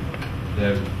penalty?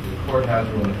 The court has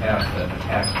ruled in the past that a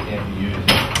tax can't be used as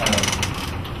a penalty.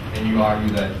 And you argue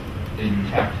that they do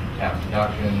tax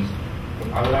deductions.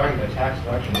 I would argue that tax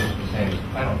deduction is the same as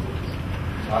a penalty.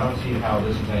 So I don't see how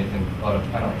this is anything but a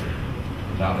penalty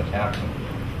without a tax on it.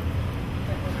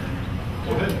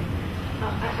 Go ahead.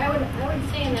 I would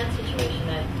say in that situation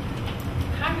that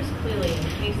Congress clearly, in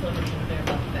the case law, has been clear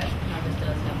about the fact that Congress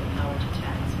does have the power to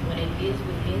tax. When it is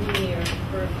within their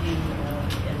purview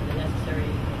and the necessary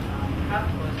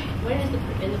profit laws, when it is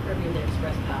in the purview of their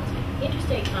express powers.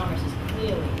 Interstate commerce is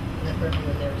clearly in the purview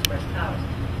of their express powers.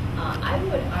 I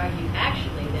would argue,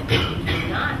 actually, that if you do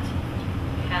not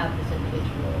have this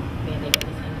individual mandate or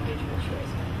this individual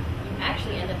choice, you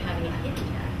actually end up having a hidden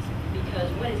tax. Because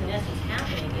what is in essence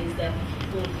happening is that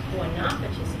people who are not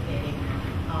participating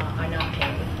are not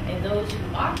paying, and those who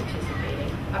are participating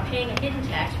are paying a hidden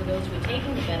tax for those who are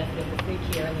taking the benefit of the free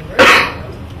care and the emergency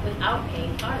rooms without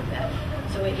paying part of that.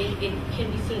 So it can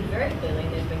be seen very clearly,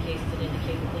 and there's been cases that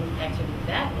indicate that activity of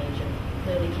that nature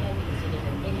clearly can be considered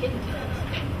a hidden tax.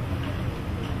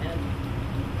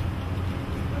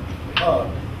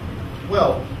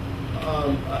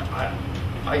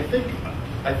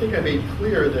 I think I made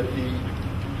clear that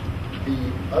the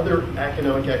other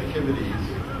economic activities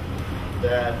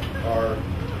that are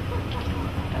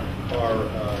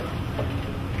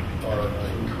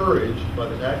encouraged by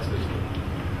the tax system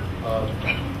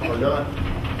are not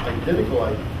identical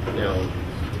analogies,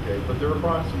 okay, but they're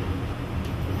approximate.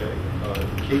 Okay,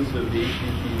 in the case of the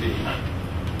HGTV,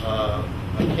 I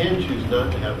can choose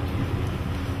not to have a TV.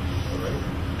 All right,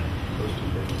 those two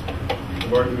things.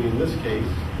 I'm arguing in this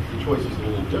case, the choice is a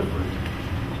little different,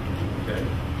 okay?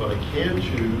 But I can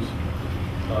choose,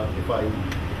 if I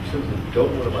simply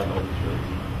don't want to buy health insurance,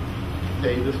 to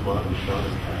pay this modest tax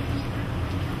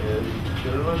and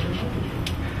get it on your health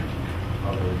insurance.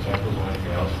 Are there examples of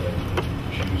anything else that you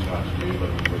choose not to do, but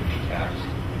you would be taxed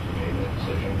if you made that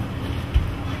decision?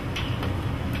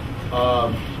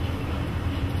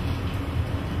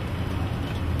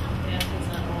 It's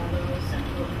not all those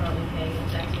will probably pay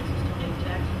taxes to pay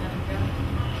tax in that regard.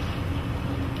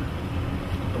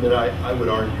 I mean, I would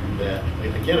argue that,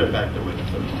 again, I'm back to my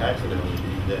tax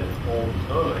analogy, that all the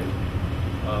time,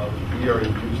 we are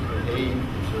induced to behave in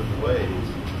certain ways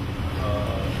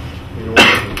in order to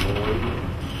avoid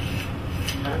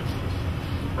taxes.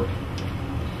 Okay.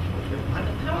 The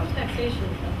power of taxation,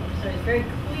 I'm sorry, is very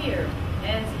clear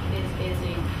as is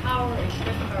a power,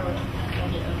 express power of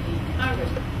the Congress,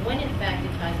 when in fact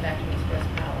it ties back to express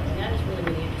power. And that is really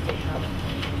where the interstate commerce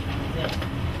comes in.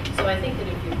 So I think that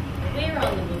if you're clear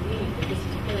on the belief that this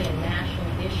is really a national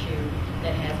issue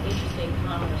that has interstate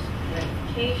commerce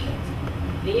ramifications,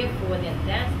 therefore then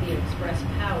that's the express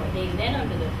power. They then have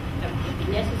the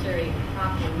necessary and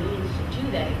proper means to do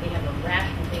that if they have a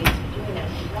rational basis for doing that.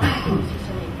 Why do we see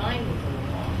so many findings in the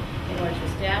law in order to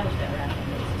establish that rational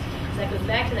basis? So that goes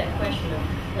back to that question of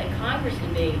let Congress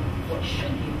debate what should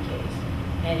be the case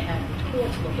and have the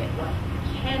courts look at what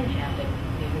can happen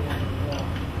if we have the law.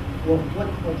 Well,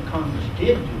 what Congress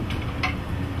did do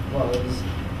was,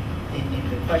 in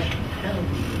the question of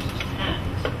penalty versus tax,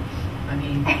 I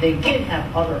mean, they did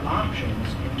have other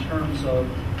options in terms of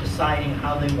deciding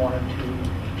how they wanted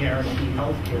to guarantee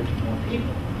health care to more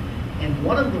people. And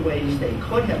one of the ways they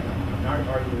could have done it, I'm not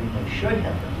arguing they should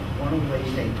have done it, one of the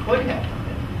ways they could have done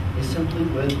it is simply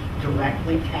with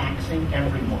directly taxing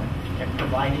everyone and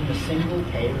providing a single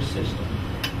payer system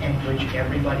in which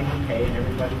everybody would pay and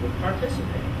everybody would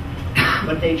participate.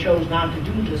 But they chose not to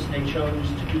do this, and they chose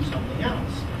to do something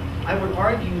else. I would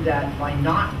argue that by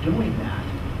not doing that,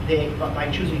 by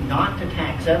choosing not to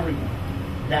tax everyone,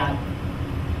 that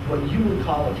what you would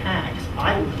call a tax,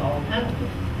 I would call a penalty.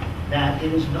 That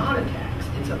it is not a tax,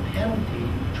 it's a penalty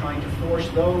trying to force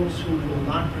those who will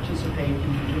not participate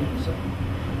into doing so.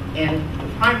 And the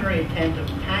primary intent of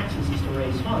taxes is to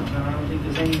raise funds, and I don't think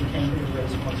there's any intent to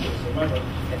raise funds whatsoever.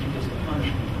 I think it's the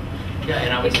punishment. Yeah,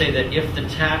 and I would say that if the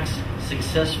tax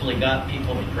successfully got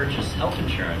people to purchase health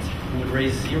insurance, it would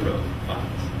raise zero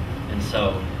funds. And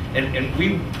so, and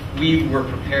we were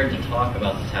prepared to talk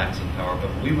about the taxing power, but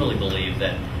we really believe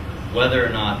that whether or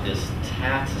not this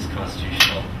tax is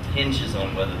constitutional hinges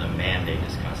on whether the mandate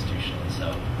is constitutional. And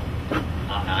so,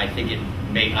 I think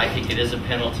it is a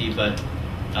penalty, but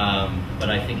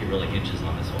I think it really hinges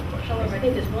on this whole question. However, I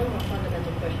think there's one more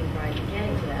fundamental question prior to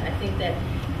getting to that. I think that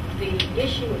the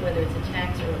issue of whether it's a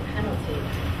tax or a penalty,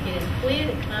 it is clear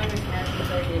that Congress has the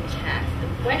ability to tax. The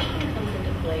question comes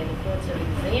into play, and the courts have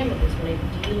examined this when it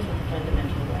deals with the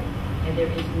fundamental right, and there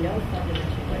is no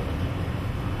fundamental right.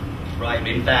 Right.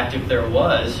 In fact, if there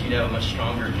was, you'd have a much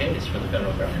stronger case for the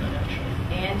federal government, actually.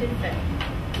 And in fact.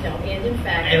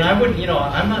 And I would,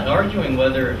 I'm not arguing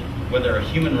whether a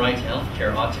human right to health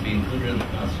care ought to be included in the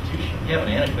Constitution. We have an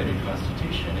antiquated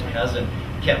Constitution. It hasn't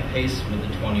kept pace with the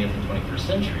 20th and 21st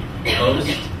century.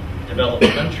 Most developed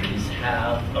countries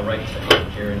have a right to health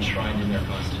care enshrined in their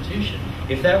Constitution.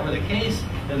 If that were the case,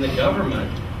 then the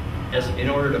government, in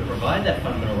order to provide that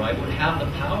fundamental right, would have the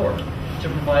power to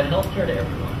provide health care to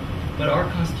everyone. But our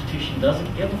Constitution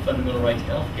doesn't give a fundamental right to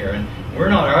health care, and we're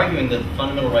not arguing that the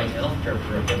fundamental right to health care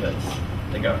prohibits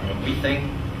the government. We think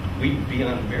we'd be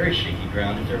on very shaky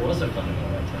ground if there was a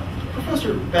fundamental right to health care.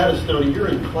 Professor Battistoni, you're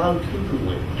in cloud cuckoo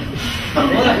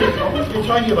land. You're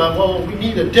talking about, well, we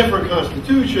need a different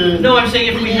Constitution. No, I'm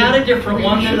saying if we had a different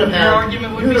one, then your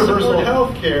argument would be supported. Universal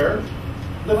health care.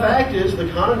 The fact is, the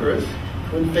Congress,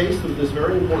 when faced with this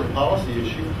very important policy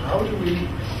issue, how do we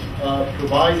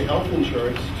provide health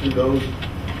insurance to those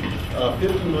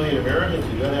 50 million Americans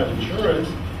who don't have insurance,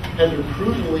 had to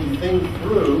prudently think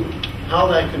through how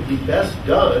that could be best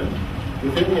done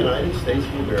within the United States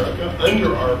of America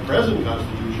under our present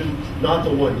Constitution, not the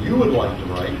one you would like to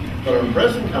write, but our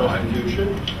present Constitution,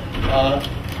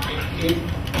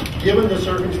 given the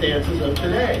circumstances of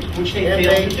today. Which they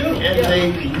failed to do. And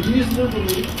they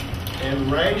reasonably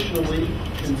and rationally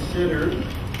considered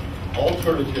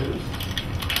alternatives,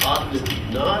 opted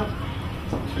not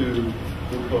to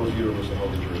impose universal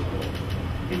health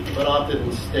insurance, but opted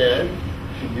instead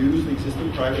to use the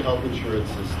existing private health insurance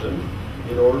system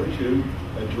in order to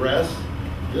address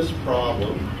this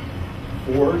problem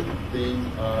for the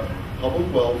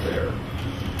public welfare.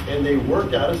 And they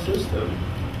worked out a system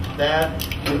that,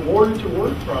 in order to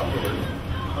work properly,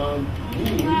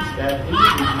 means that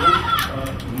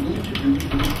individuals need to be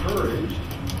encouraged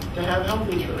to have health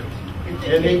insurance.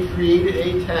 And they created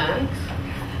a tax,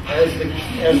 as the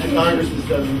Congress has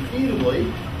done repeatedly,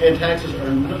 and taxes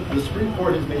are not, the Supreme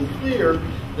Court has made clear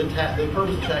the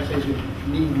purpose of taxation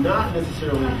need not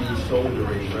necessarily be sold to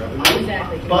raise revenue.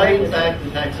 Exactly. But in fact, the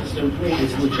tax system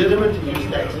is legitimate to use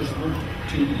tax system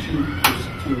to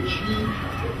achieve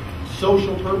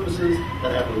social purposes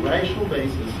that have a rational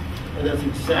basis, and that's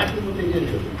exactly what they did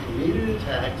here. They created a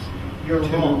tax. You're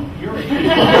wrong. You're and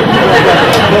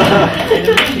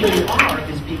the reason you are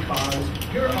is because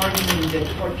you're arguing that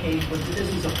court case was this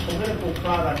is a political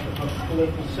product of a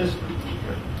political system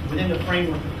within the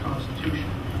framework of the Constitution.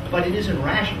 But it isn't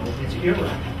rational, it's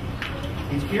irrational.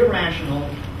 It's irrational,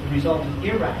 the result is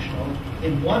irrational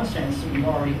in one sense that we've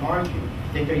already argued,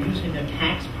 that they're using their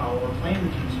tax power, or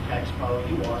claiming to use the tax power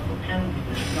you are for penalty,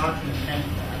 which is not the intent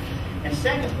of that. And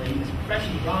secondly, as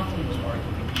Professor Bronkley was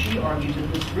arguing, she argues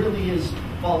that this really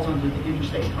falls under the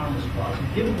Interstate Commerce Clause.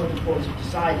 And given what the courts have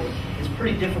decided, it's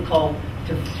pretty difficult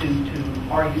to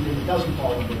argue that it doesn't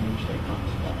fall under the Interstate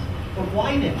Commerce Clause. But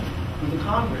why then would the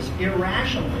Congress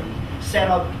irrationally set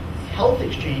up health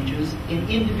exchanges in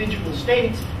individual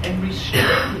states and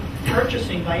restrict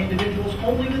purchasing by individuals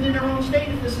only within their own state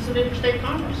if this is an interstate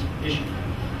commerce issue?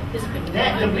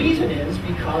 The reason is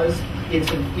because it's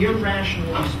an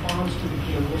irrational response to the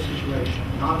political situation,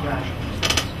 not rational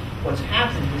response. What's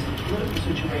happened is the political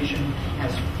situation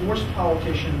has forced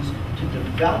politicians to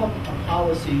develop a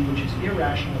policy which is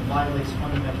irrational and violates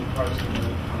fundamental parts of the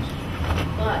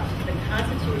Constitution. But the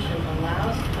Constitution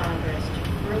allows Congress to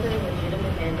further a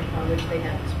legitimate end upon which they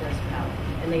have express power.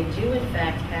 And they do, in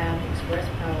fact, have express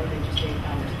power of interstate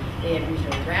commerce. They have used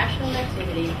a rational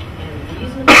activity and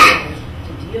reasonable means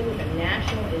to deal with a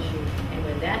national issue. And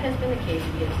when that has been the case,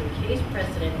 it gives the case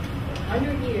precedent for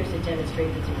 100 years to demonstrate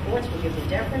that the courts will give the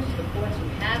deference to the courts who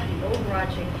have the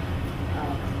overarching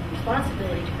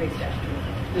responsibility to create statutory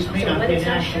law. This may not be a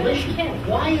national issue.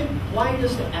 Why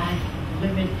does the Act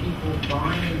limit people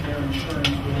buying their insurance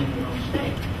within their own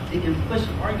state? The implicit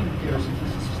argument there is that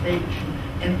this is a state issue.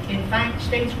 And in fact,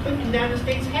 states could do that, and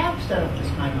states have set up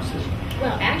this kind of system.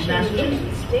 Well, actually,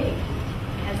 the state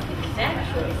has the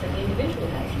exact choice that the individual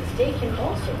has. The state can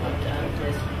also opt out of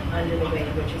this under the way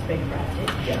in which it's been crafted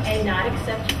and not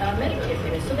accept Medicare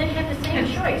payments. So they have the same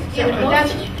choice. Yeah,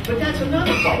 but that's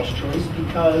another false choice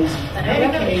because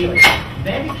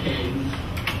Medicaid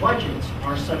budgets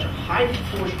are such a high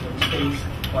proportion of the state's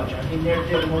budget. I mean,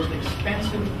 they're the most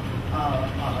expensive,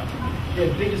 they're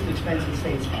the biggest expense the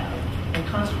states have. And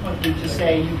consequently, to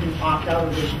say you can opt out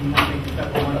of this and you won't make the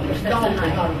federal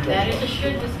money, that is a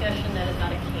should discussion, that is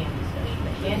not a can discussion.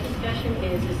 The can discussion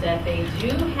is that they do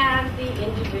have the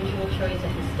individual choice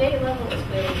at the state level as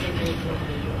well as the individual.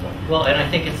 Well, and I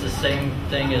think it's the same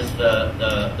thing as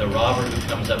the robber who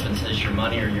comes up and says your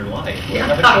money or your life. We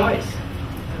have a choice.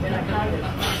 We're not Congress.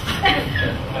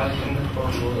 In the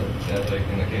court rule that, like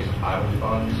in the case of highway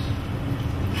funds,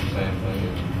 same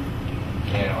thing.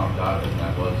 Can't opt out if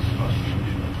that was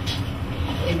constitutional.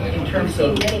 In terms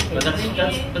of, but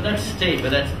that's state.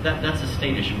 But that's a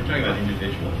state issue. We're talking about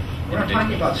individual. We're not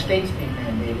talking about states being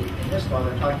mandated in this law.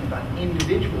 They're talking about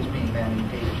individuals being mandated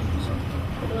to do something.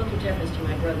 With all due deference to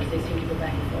my brothers, they seem to go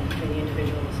back and forth between the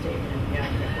individual and the state and the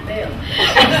argument prevails.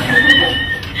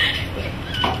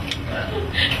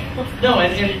 No,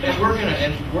 and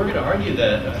we're gonna argue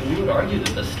that we would argue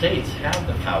that the states have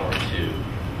the power to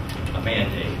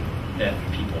mandate that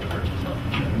people purchase health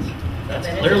insurance. That's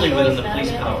clearly within the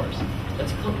police powers.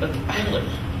 That's clearly.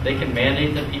 They can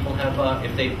mandate that people have,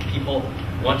 if people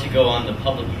want to go on the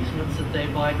public easements, that they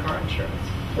buy car insurance.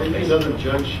 Maybe another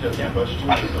judge has a question.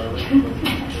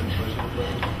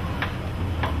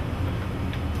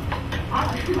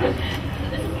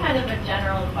 This is kind of a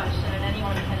general question, and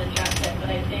anyone can address it, but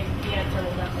I think the answer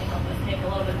will definitely help us make a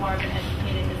little bit more of an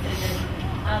educated decision.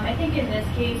 I think in this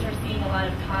case, we're seeing a lot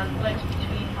of conflict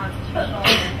between constitutional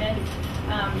amendments,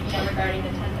 regarding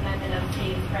the 10th Amendment of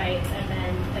states' rights, and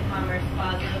then the Commerce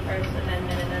Clause of the First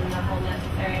Amendment, and then the whole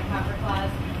necessary and proper clause.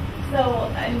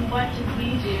 So, what should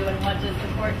we do, and what does the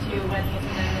court do when these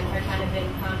amendments are kind of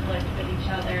in conflict with each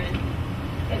other? And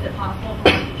is it possible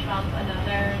for one to trump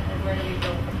another, and where do we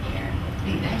go from here?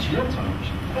 Hey, that's your time.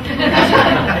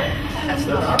 That's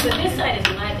not ours. But this side is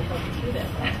glad to help you through that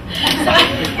process.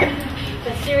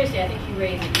 But seriously, I think you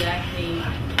raised exactly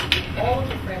all of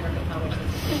the framework of how much this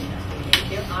decision has to be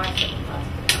made. There are certain parts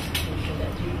of the Constitution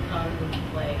that do come into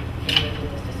play in making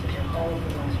this decision, all of the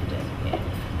ones you designated.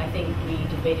 I think we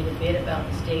debated a bit about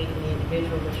the state and the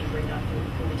individual, which you bring up through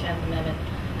the 10th Amendment.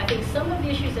 I think some of the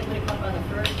issues that would have come up on the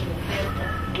first and the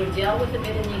fifth were dealt with a bit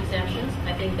in the exemptions.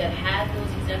 I think that had those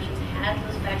exemptions, had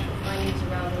those factual findings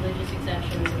around religious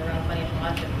exemptions and around financial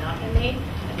hardship not been made,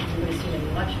 I think we would have seen a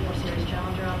much more serious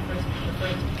challenge around the first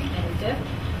and the fifth.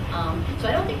 So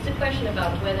I don't think it's a question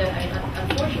about whether,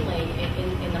 unfortunately,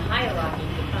 in the hierarchy,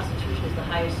 the Constitution is the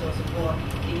highest source of law.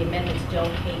 The amendments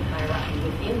don't take hierarchy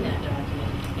within that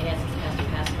document. In essence, it has to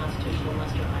pass constitutional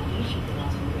muster on each of the ones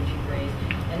in which you raise.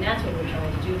 And that's what we're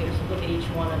trying to do here. So look at each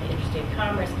one on the interstate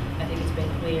commerce. I think it's been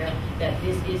clear that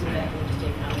this is, in fact, an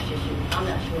interstate commerce issue. I'm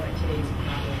not sure in today's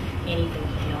economy anything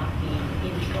cannot be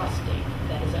intrastate.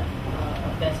 That is a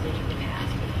vestige of the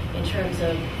past. In terms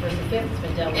of first and fifth, it's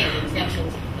been dealt with in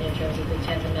exemptions. And in terms of the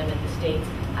 10th Amendment, the states,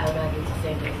 I would argue it's the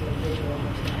same thing as the individual,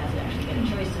 which has actually been a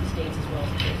choice of states as well as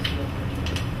a choice of the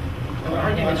clergy. The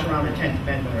arguments around the 10th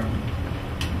Amendment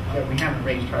are that we haven't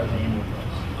raised hardly any of those.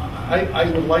 I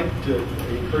would like to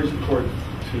encourage the court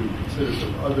to consider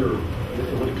some other,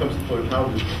 when it comes to the point of how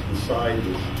to decide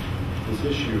this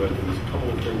issue, I think there's a couple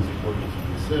of things the court needs to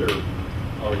consider.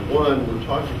 One, we're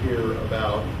talking here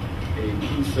about a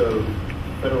piece of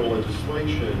federal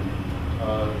legislation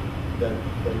that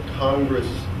Congress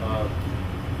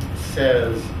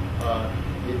says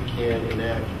it can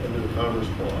enact under the Commerce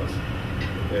Clause.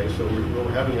 Okay, so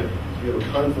we're having we have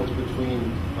a conflict between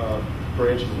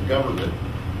branches of government.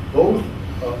 Both,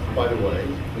 by the way,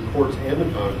 the courts and the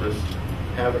Congress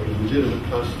have a legitimate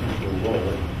constitutional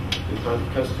role. The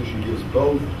Constitution gives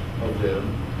both of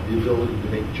them the ability to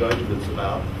make judgments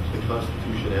about the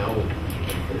constitutionality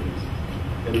of things.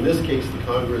 And in this case, the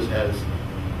Congress has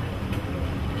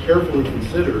carefully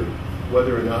considered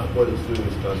whether or not what it's doing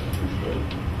is constitutional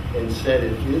and said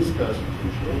it is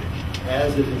constitutional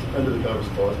as it is under the Commerce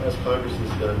Clause, as Congress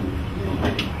has done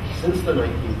since the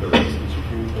 1930s. The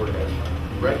Supreme Court has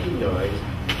recognized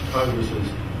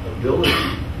Congress's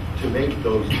ability to make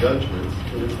those judgments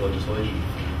in its legislation.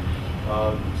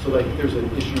 So I think there's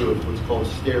an issue of what's called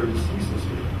stare decisis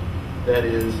here. That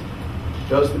is,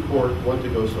 does the court want to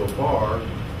go so far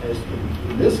as,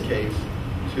 in this case,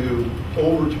 to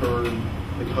overturn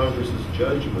the Congress's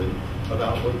judgment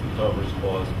about what the Commerce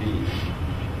Clause means?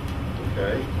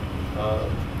 Okay?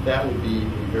 That would be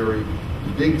a very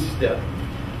big step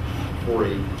for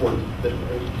a court, that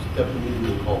step we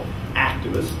will call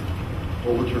activist,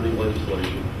 overturning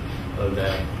legislation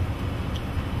that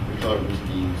the Congress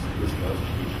deems is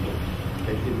constitutional.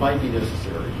 It might be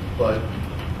necessary, but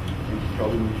you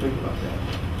probably would think about that.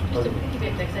 Just a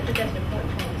quick fix. I think that's an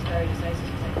important point, this very decisive,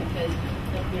 because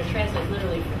translates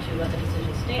literally to let the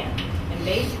decision stand. And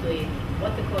basically,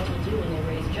 what the courts will do when they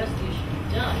raise just the issue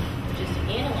you've done, which is to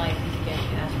analyze these against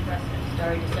past precedent.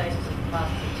 Stare decisis is the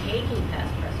process of taking past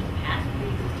precedent, past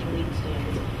pre-existing legal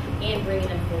standards, and bringing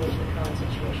them forward to the current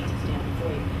situation to stand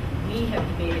before you. We have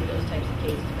debated those types of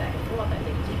cases back and forth. I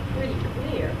think it's pretty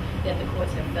clear that the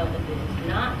courts have felt that this has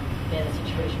not been a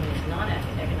situation where it's not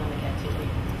economic activity.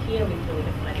 Here we clearly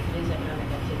define it is economic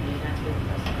activity, and that's where the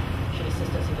precedent should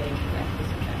assist us in getting correct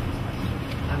this impact.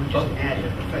 I would just add to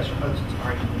Professor Hudson's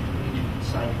argument that we should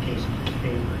decide the case in his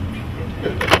favor and you should get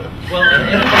to it. Well,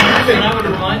 and I would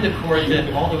remind the court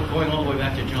that going all the way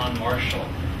back to John Marshall,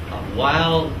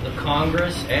 while the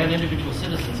Congress and individual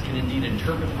citizens can indeed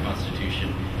interpret the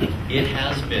Constitution, it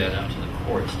has been up to the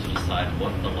courts to decide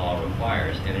what the law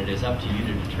requires, and it is up to you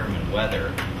to determine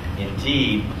whether,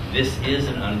 indeed, this is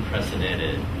an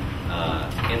unprecedented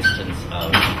instance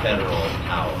of federal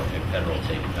power and federal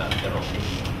taking power.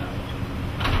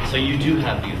 So you do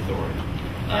have the authority.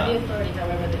 The authority,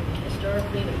 however, that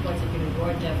historically the courts have given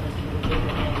broad deference to the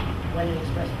legitimate when an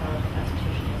express power of the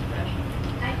Constitution is rational.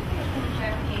 I just have some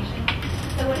clarification.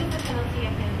 So what is the penalty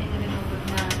if an individual does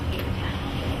not pay the tax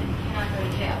and cannot go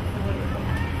to jail? So what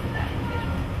happens to that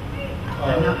individual?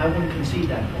 I wouldn't concede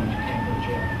that point. You can't go to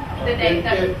jail.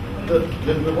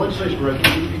 The legislation, right?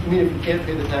 You mean if you can't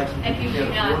pay the tax? If you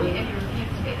can't afford it?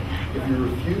 if you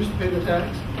refuse to pay the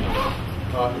tax.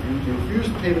 If you refuse to pay the tax, if you refuse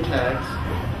to pay the tax,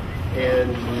 and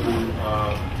you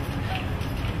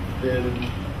then,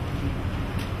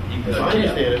 as I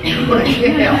understand it,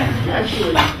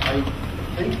 actually, I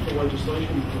think the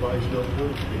legislation provides no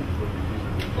penalty for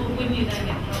refusing. Well, wouldn't you then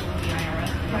get in trouble with the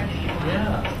IRS?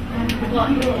 Yeah. Well,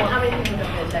 how many people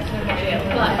don't pay the tax? Don't go to jail.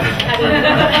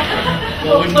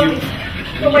 Well, wouldn't you?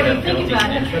 But when you think about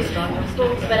it,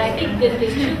 but I think that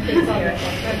there's two things here at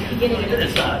the beginning of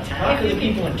this. Half of the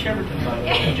people in Tiverton, by the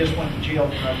way, just went to jail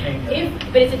for not paying their.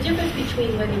 But it's a difference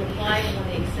between when you apply for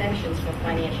the exemptions for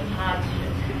financial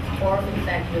hardship or if in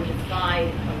fact you defy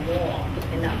a law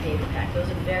and not pay the tax. Those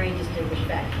are very distinguished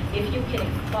facts. If you can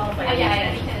qualify. Oh, yeah, I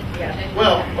understand. Yeah.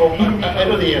 Well, I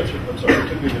know the answer. I'm sorry, it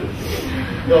took me a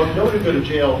minute. No, if no one to go to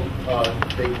jail,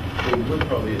 they would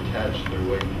probably attach their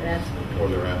wages or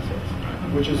their assets,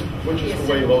 which is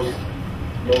the way most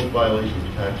violations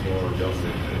of tax law are dealt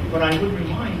with. But I would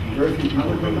remind you, Very few people I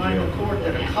would go to remind jail. the court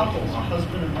that a couple, a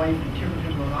husband and wife in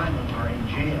Tiverton, Rhode Island, are in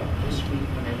jail this week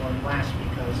when they weren't last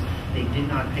because they did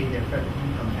not pay their federal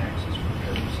income taxes for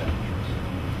 37 years.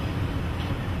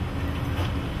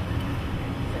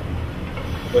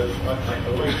 But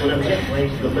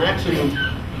the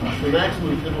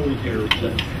maximum penalty here,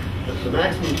 the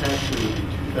maximum tax here would be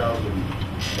 $2,000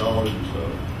 or so,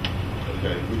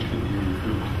 okay, which could be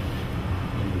recouped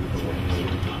even for $1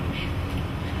 million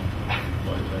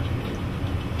by attaching it.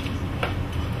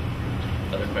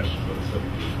 Other questions? But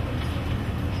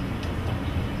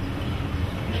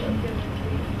 17.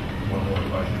 One more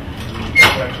question. It's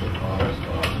actually commerce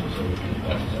clause, so it's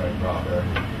necessary proper,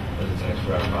 because it's an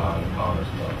express law in the commerce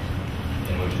clause,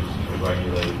 in which is to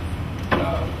regulate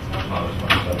commerce by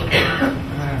federal government.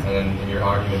 And then in your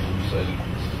argument, you said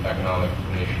this is economic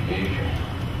initiation.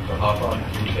 So how far do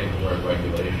you take the word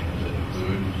regulation? Does it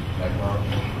include economic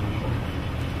initiation?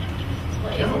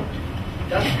 No.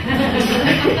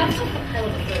 I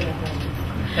will defer that one.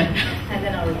 And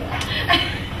then I'll reply.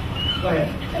 Go ahead.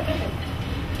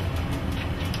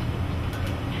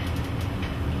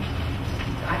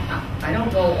 I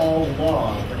don't know all the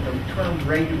law, but the term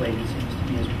regulated seems to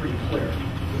be is pretty clear.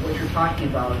 What you're talking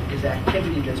about is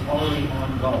activity that's already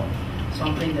ongoing,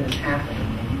 something that is happening,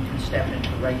 and you can step in to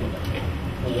regulate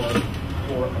it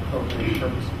for appropriate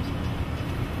purposes.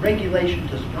 Regulation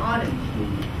does not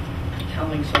include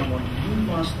telling someone you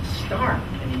must start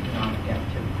an economic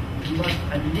activity, you must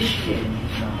initiate an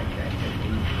economic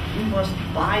activity, you must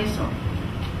buy something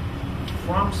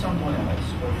from someone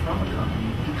else or from a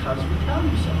company because we tell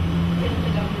you so.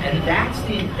 And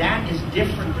that is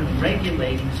different than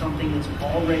regulating something that's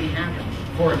already happened.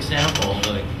 For example,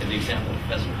 the example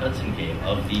Professor Hudson gave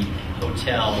of the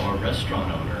hotel or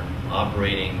restaurant owner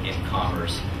operating in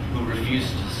commerce who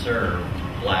refuses to serve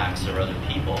blacks or other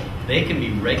people, they can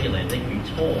be regulated, they can be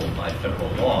told by federal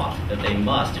law that they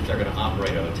must, if they're going to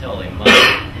operate a hotel, they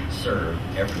must serve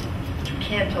everyone. But you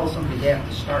can't tell somebody they have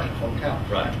to start a hotel.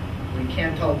 Right. We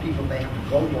can't tell people they have to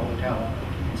go to a hotel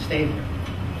and stay there.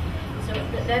 So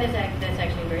that's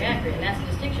actually very accurate, and that's the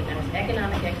distinction. That was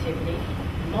economic activity.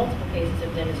 Multiple cases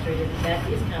have demonstrated that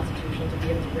is constitutional to be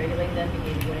able to regulate that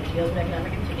behavior when it deals with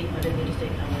economic activity under the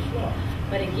interstate commerce law.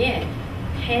 But again,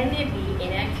 can there be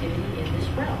inactivity in this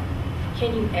realm?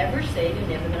 Can you ever say you're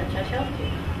never going to touch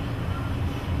healthcare?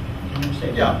 Can you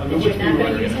say Yeah, I mean, That you're not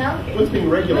going to use healthcare? what's being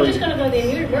We're regulated? just going to go to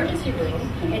the emergency room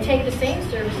and take the same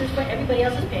services what everybody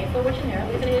else is paying for, which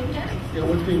inherently is an hidden tax. Yeah,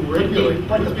 what's being regulated?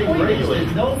 But the What's being point is regulated?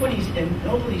 that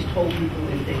nobody's told people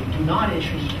if they do not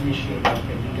initiate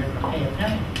activity, they're going to pay a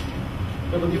penalty.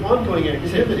 No, but the ongoing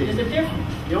activity. Is it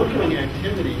different? The ongoing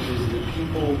activity is that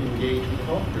people engage with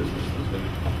health businesses. That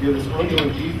you have this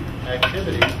ongoing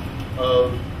activity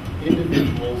of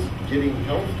individuals getting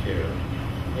health care,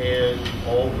 and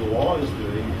all the law is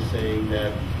doing is saying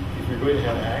that if you're going to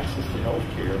have access to health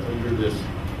care under this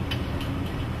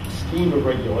scheme of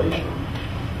regulation,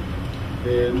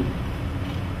 then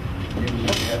you need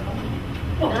to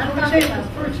have Well,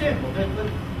 for example,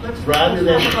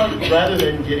 rather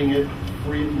than getting it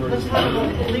free at let's emergency. talk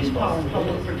about the police power and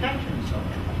public protection and so on.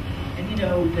 And you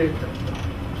know, the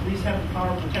police have the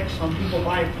power to protect. Some people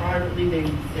buy it privately. They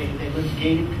live in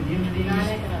gated communities.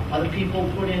 Non-economic. Other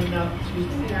people put in, excuse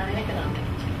me? Non-economic.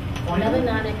 Another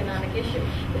non-economic issue.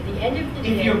 At the end of the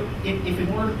day, If in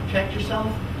order to protect yourself,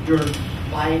 you're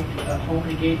buy a home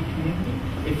in a gated community.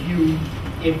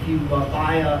 If you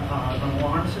buy an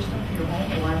alarm system for your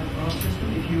home, alarm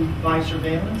system. If you buy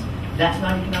surveillance, that's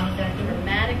not economic activity.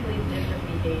 dramatically different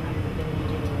behavior than when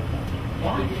you're dealing with healthcare.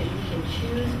 Why? Because you can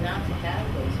choose not to have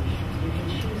those issues. You can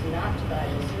choose not to buy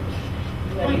those services.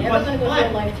 You are Right, never going to go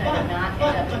through a lifetime and not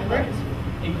end up in an emergency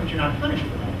room. But you're not punished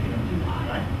for that if you don't do that,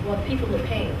 right? Well, people are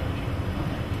paying them.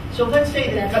 So let's say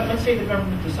the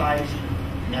government decides,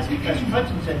 as Professor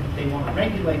Hudson said, they want to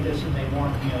regulate this and they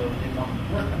want to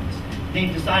work on this.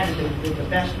 They've decided that the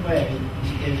best way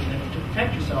is to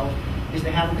protect yourself is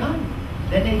to have a gun.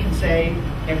 Then they can say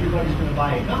everybody's going to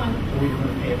buy a gun or you're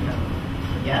going to pay a penalty.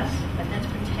 Yes? But that's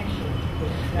protection.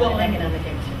 It's Well, not an economic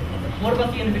activity. What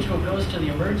about the individual who goes to the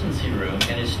emergency room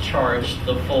and is charged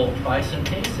the full price and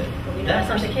pays it? But we know that's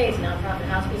not the case. Nonprofit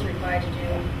hospitals are required to do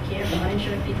care for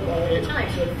uninsured people all the time.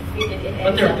 So it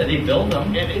But ends up... they bill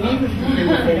them. And even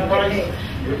They don't price, get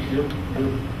paid.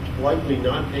 your likely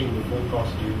not paying the full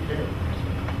cost of your care.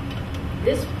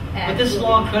 But this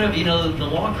law could have, the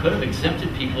law could have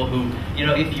exempted people who,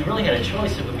 if you really had a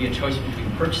choice, it would be a choice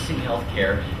between purchasing health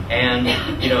care and,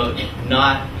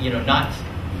 not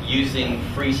using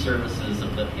free services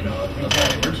of the, of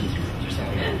emergency rooms or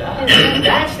something like that.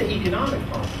 That's the economic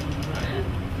part.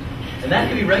 And that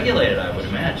could be regulated, I would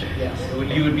imagine. Yes.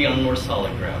 You would be on more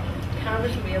solid ground.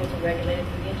 Congress will be able to regulate it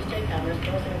through the interstate commerce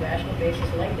clause on a rational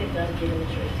basis like they've done given the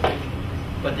choice.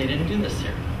 But they didn't do this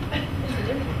here.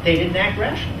 They didn't act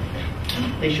rationally.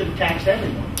 They should have taxed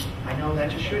everyone. I know that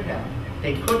just should have.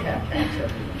 They could have taxed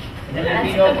everyone. And then there'd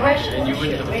be no question. And you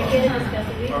wouldn't have. We're here to discuss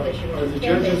a legal issue. Are the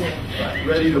judges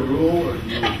ready to rule, or are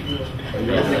you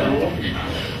ready to rule?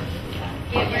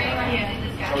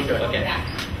 Okay.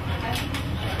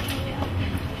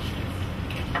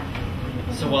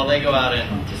 So while they go out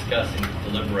and discuss and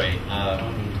deliberate,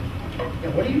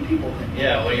 What do you people think?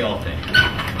 yeah, what do y'all think?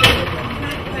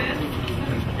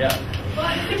 Yeah. Well,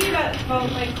 I'm thinking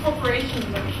about like corporations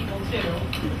are people too,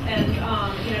 and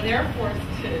they're forced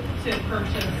to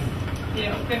purchase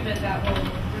equipment that will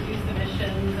reduce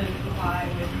emissions and comply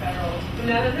with federal.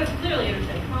 That's clearly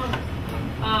interstate commerce.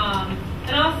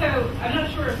 And also, I'm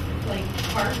not sure if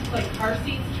car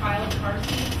seats, child car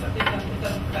seats, is a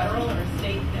federal or a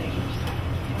state thing.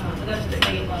 But that's the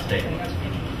state level thing. I was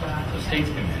thinking of that. The states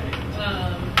can manage.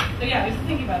 So yeah, I was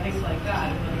thinking about things like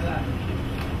that. And whether that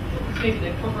maybe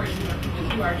the corporations are the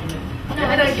two arguments. No,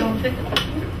 I don't think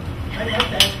I'd like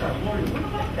to ask our lawyer, what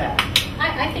about that?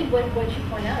 I think what you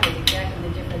point out is exactly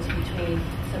the difference between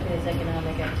something that's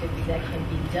economic activity that can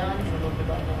be done at a local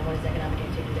level and what is economic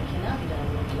activity that cannot be done at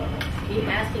a local level.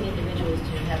 Asking individuals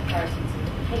to have car seats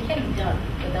it can be done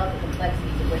without the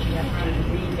complexities of what you have to do to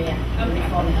revamp and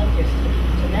reform the healthcare system.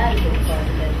 So that is what requires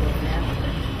a medical and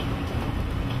national.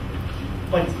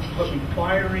 But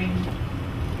requiring,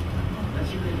 let's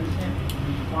see what you're saying,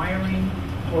 requiring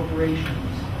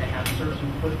corporations to have certain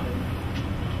equipment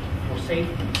for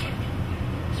safety.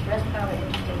 Express power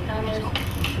interstate commerce,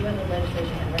 ensure the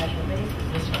legislation on a rational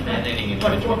basis. Mandating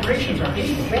But corporations are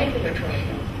able. Regulatory.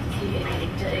 See,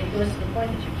 it goes to the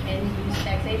point that you can use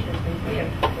taxation, it's been clear,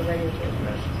 for regulatory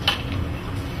purposes.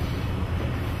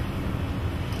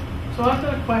 So I've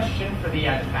got a question for the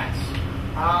defense.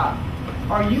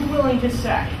 Are you willing to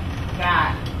say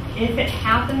that if it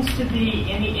happens to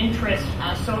be in the interest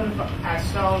as so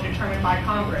determined by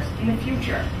Congress in the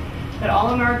future, that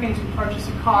all Americans who purchase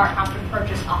a car have to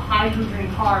purchase a hydrogen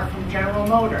car from General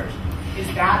Motors, is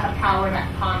that a power that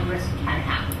Congress can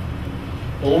have?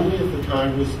 Only if the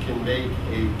Congress can make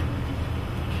a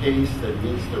case that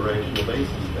meets the rational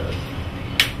basis test.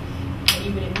 And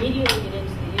you would immediately get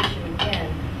into the issue again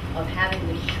of having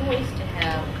the choice to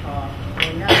have a car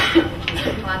or not, which is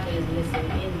the part that is missing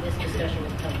in this discussion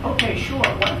with Congress. Okay, sure.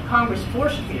 What if Congress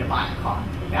forces me to buy a car?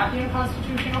 Would that be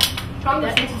unconstitutional?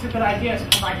 Congress thinks it's a good idea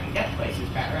because I can get places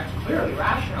better. That's clearly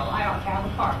rational. I ought to have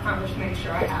a car. Congress makes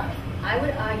sure I have it. I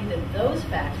would argue that those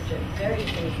facts, which are very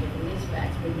distinguishable from these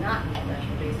facts, would not meet the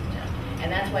rational basis test.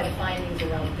 And that's why the findings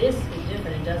around this is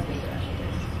different and does meet the rational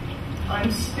basis. I'm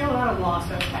still at a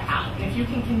loss as to how. And if you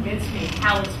can convince me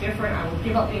how it's different, I will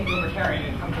give up being libertarian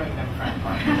and come join the Democratic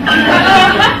Party.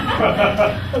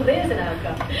 Well, there's an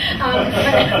outcome.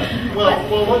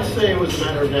 Well, let's say it was a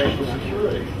matter of national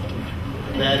security.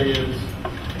 That is,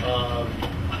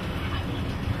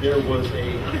 there was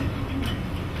a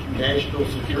national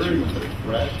security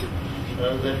threat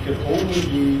that could only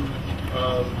be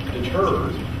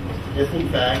deterred if, in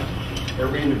fact,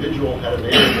 every individual had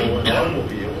available an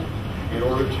automobile in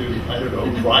order to, I don't know,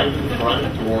 drive to the front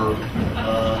or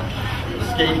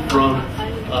escape from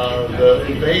the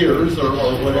invaders or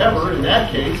whatever. In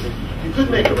that case, you could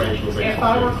make a rational basis. If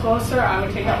I were closer, I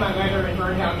would take out my lighter and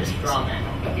burn down this straw man.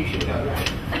 You should know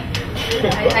that.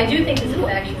 I do think there's a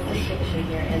factual distinction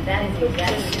here, and that is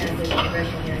exactly the kind of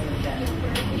congressional hearing is that.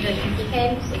 Because you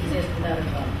can exist without a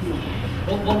car.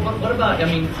 Well, what about,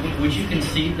 would you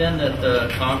concede then that the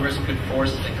Congress could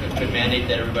mandate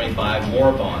that everybody buy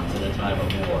war bonds in a time of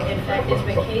war? In fact, there's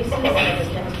been cases that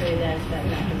have demonstrated that it's not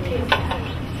the case.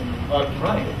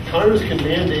 Right. Congress can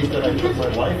mandate that I put my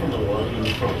life on the line in the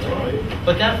front line.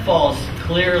 But that falls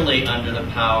clearly under the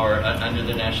power, under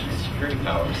the national security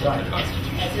powers of the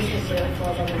Constitution. As this is clearly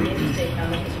falls under the interstate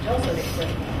commerce, which also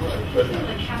expressed. But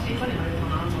Like have to put it on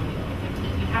an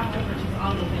automobile. You have to purchase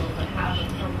automobiles that have a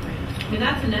program. I mean,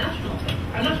 that's a national thing.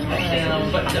 I'm not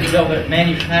sure. But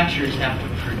manufacturers have to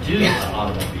produce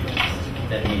automobiles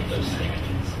that meet those standards.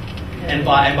 And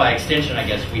by extension, I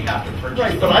guess, we have to purchase.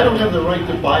 right, but I don't have the right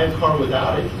to buy a car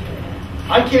without it.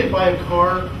 I can't buy a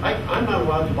car. I'm not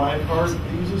allowed to buy a car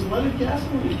that uses leaded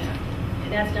gasoline.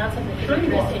 that's not something that Sure can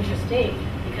be you addressed are. interstate,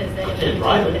 because then it can't would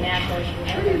drive deal with it. the national issue.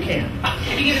 Sure you can.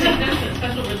 If you give an exemption,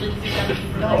 special religious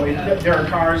exemption for No, like, there are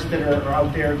cars that are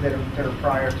out there that are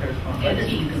prior to,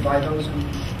 you can buy those and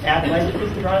add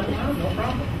language to drive around, no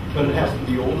problem. But it has to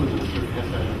be older than this, it has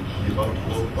to be above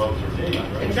 12 age,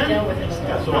 right? It's dealt with in the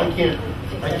Yeah, law. so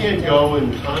I can't go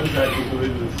and contract with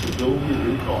individuals to build me a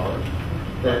new car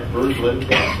that burns lead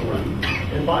gasoline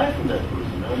and buy it from that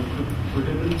person. I'm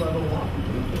prohibited by the law.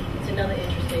 It's another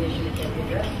interstate issue that can't be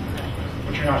addressed.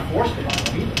 But you're not forced to buy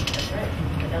them either. That's right.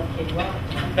 The health kid law.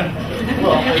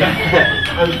 Well,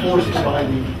 I'm forced to buy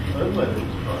the unleaded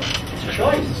car. It's a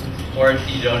choice. Or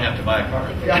you don't have to buy a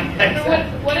car. Yeah, Or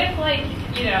exactly. what if, like,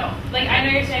 you know, like, I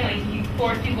know you're saying, like, you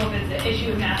force people if it's an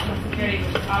issue of national security,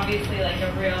 which is obviously, like,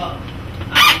 a real,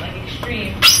 like,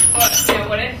 extreme. But, you know,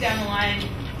 what if down the line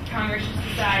Congress just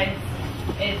decides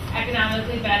it's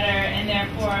economically better and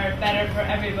therefore better for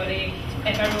everybody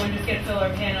if everyone just gets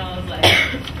solar panels, like,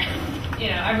 you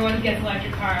know, everyone gets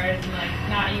electric cars and, like,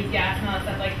 not use gas and all that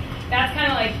stuff. Like, that's kind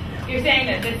of like, you're saying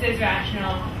that this is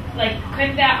rational. Like,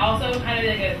 couldn't that also kind of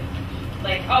be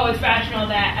like, oh, it's rational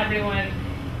that everyone,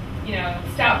 you know,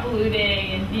 stop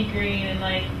polluting and be green and,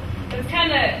 like, it's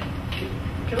kind of...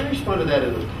 Can I respond to that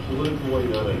in a political way,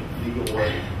 not a legal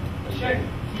way? Sure.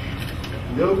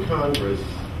 No Congress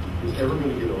is ever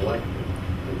going to get elected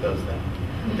that does that.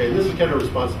 Okay, this is kind of a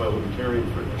response to my libertarian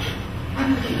friend.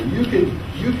 You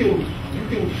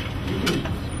can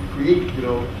create, you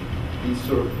know, these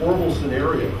sort of horrible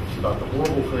scenarios about the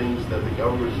horrible things that the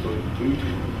government is going to do to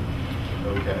you.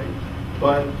 Okay,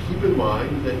 but keep in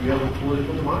mind that you have a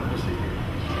political democracy here,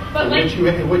 But like,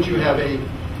 in which you have a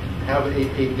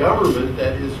government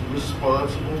that is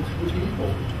responsible to the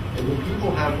people, and the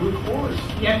people have recourse.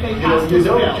 Yet they You know, passed you this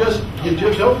don't bill.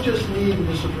 don't just need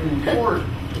the Supreme Court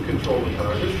to control the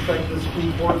Congress. In fact, the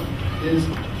Supreme Court is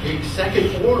a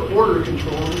second order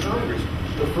control of the Congress.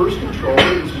 The first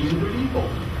controller is we the people.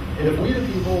 And if we the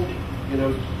people, you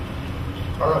know,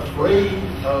 are afraid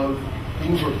of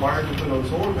being required to put on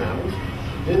solar panels,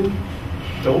 then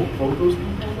don't vote those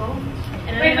people in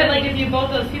office. right, but like if you vote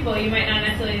those people, you might not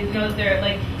necessarily know that they're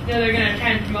like, you know, they're gonna try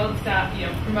and promote stuff, you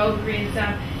know, promote green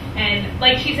stuff. And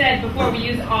like she said before, we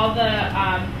use all the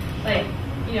like,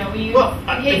 you know, we use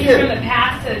behaviors from the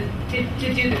past to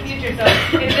do the future. So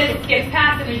if this gets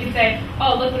passed, then we can say,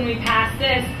 oh, look, when we passed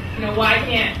this, you know, why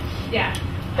can't, yeah.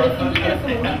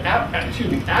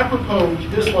 Excuse me, apropos to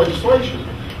this legislation,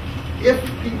 if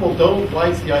people don't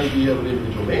like the idea of an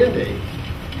individual mandate,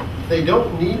 they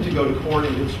don't need to go to court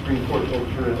and get the Supreme Court to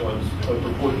overturn it on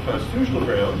purported constitutional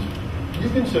grounds. You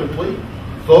can simply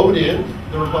vote in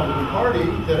the Republican Party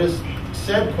that has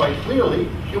said quite clearly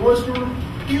it wants to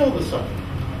repeal the something.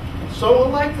 So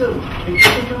elect them and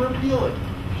get them to repeal it.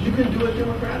 You can do it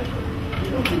democratically. You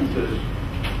don't need to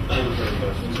overturn the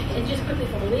Constitution. And just quickly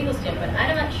from a legal standpoint,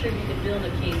 I'm not sure you could build a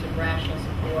case of rational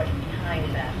support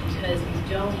behind that, because you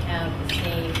don't have the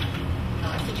same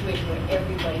situation where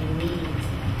everybody needs,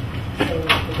 say, the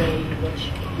way in which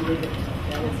you live with yourself.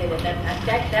 I would say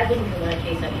that wouldn't be one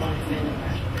case I'd want to defend on a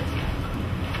rational basis.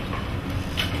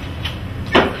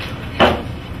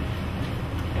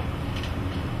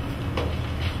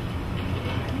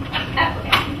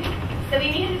 So we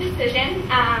made a decision.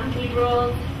 We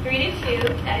ruled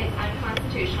 3-2 that it's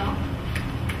unconstitutional.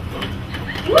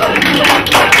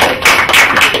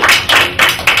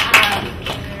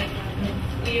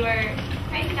 We were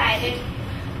quite divided.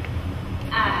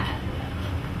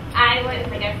 I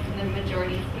was, I guess, the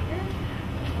majority speaker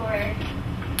for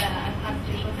the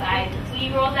unconstitutional side. We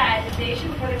ruled that the issue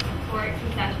before the court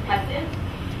comes down to precedent.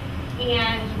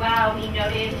 And while we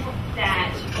noted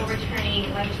that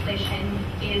overturning legislation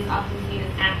is often seen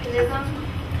as activism,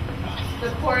 the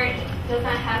court does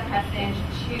not have precedent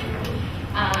to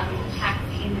tax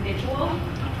the individual,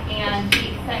 and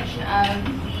the extension of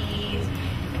the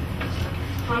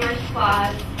Commerce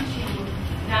Clause to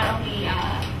not only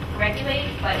regulate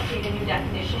but create a new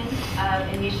definition of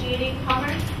initiating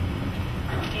commerce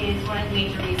is one of the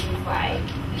major reasons why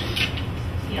we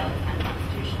feel it's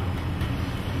unconstitutional.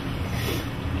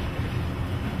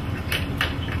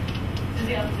 Is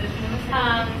the opposition in this?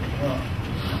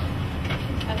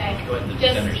 Okay, Go ahead, the just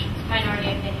defenders. minority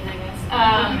opinion, I guess.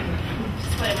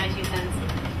 Just put in my 2 cents.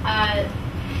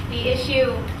 The issue,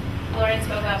 Lauren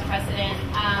spoke about precedent.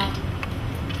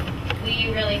 We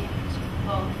really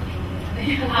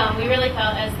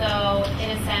felt as though, in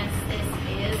a sense, this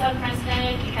is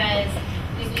unprecedented because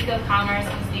we speak of commerce,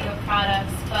 we speak of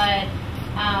products, but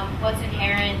what's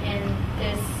inherent in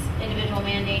this individual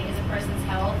mandate is a person's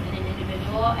health and an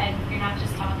individual, and you're not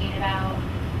just talking about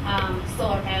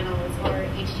solar panels or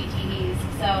HGTVs.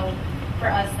 So for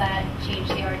us, that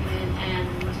changed the argument, and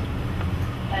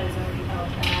that was already felt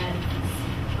that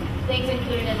things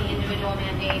included in the individual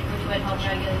mandate, which would help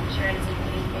regulate insurance,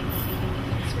 including pregnancy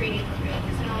screening for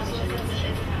preexisting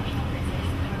conditions. It's a national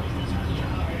crisis.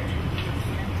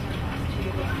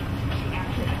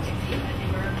 They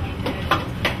were appointed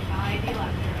by the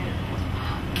electorate.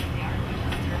 They are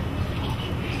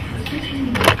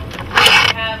we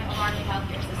have a market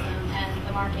healthcare system, and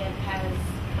the market has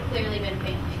clearly been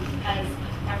failing. As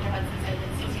Dr. Hudson said,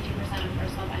 that 62% of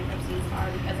personal bankruptcies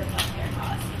are because of healthcare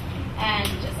costs. And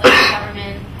just like the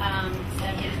government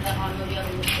stepped into the automobile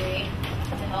industry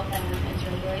to help them and to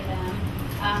regulate them,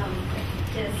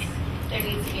 there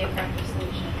needs to be a corrective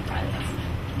solution rather than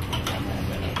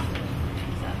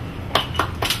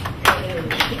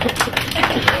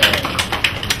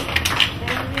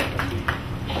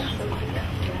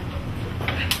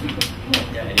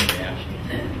Yeah, any reaction?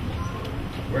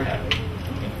 We're happy.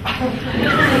 I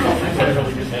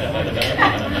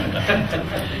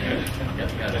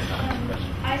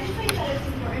just think that it's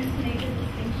important to make a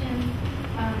distinction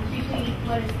between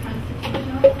what is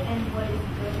constitutional and what is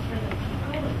good for the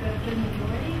people, or good for the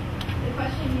majority. The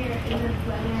question here isn't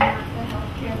whether or not the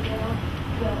health care bill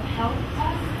will help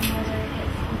us and whether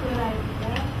it's a good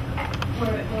idea or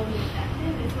it will be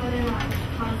effective. It's whether or not it's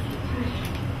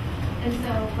constitutional. And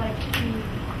so, like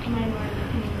the minority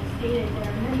opinion stated, there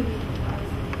are many reasons why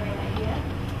this is a great idea,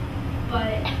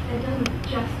 but it doesn't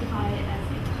justify it as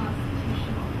a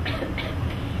constitutional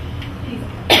piece of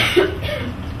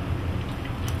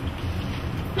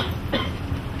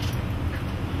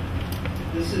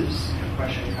This is a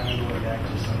question kind of going back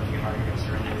to some of the arguments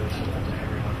earlier that spoke to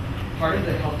everyone. Part of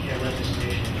the healthcare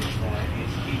legislation is that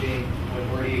it's keeping what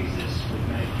already exists with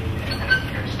Medicaid and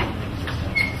Medicare systems.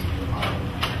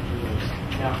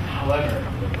 Now, however,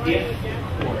 if the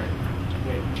court,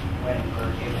 when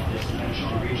this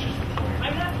eventually reaches the court,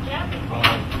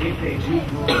 if they do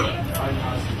rule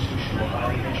unconstitutional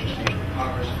by the interest rate of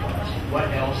Congress clause, what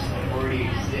else already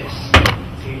exists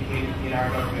in our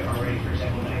government already, for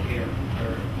example, Medicaid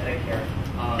or Medicare,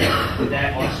 would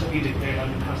that also be declared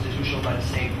unconstitutional by the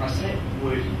same precedent?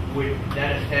 Would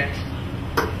that affect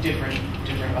different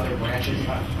other branches?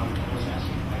 I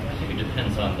think it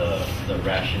depends on the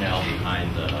rationale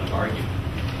behind the argument.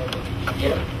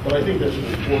 Yeah, but I think that's an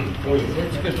important point.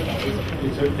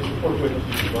 It's an important point to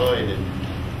keep in mind, and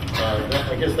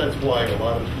I guess that's why a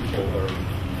lot of people are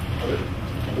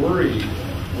worried,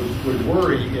 would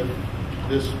worry if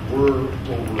this were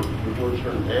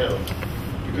turned down,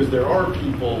 because there are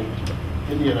people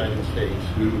in the United States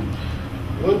who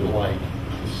would like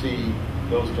to see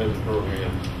those kinds of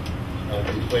programs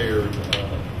declared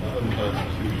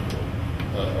unconstitutional,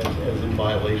 as in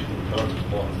violation of the Congress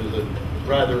clause. There's a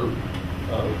rather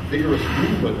vigorous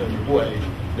movement underway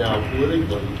now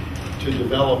politically to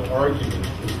develop arguments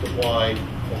as to why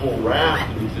a whole raft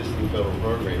of existing federal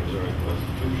programs are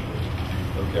unconstitutional.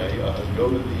 Okay, go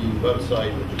to the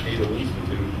website of the Cato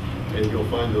Institute, and you'll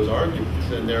find those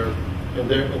arguments, and they're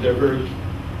very,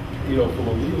 from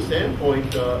a legal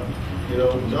standpoint,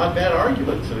 not bad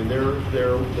arguments. I mean,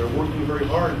 they're working very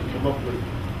hard to come up with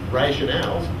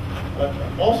rationales.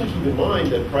 Also, keep in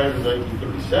mind that prior to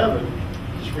 1937,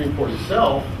 the Supreme Court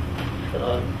itself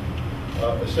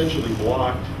essentially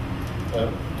blocked,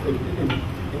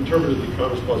 interpreted the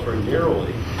Congress clause very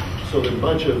narrowly, so that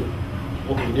much of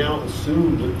what we now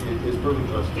assume is perfectly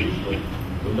constitutional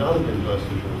would not have been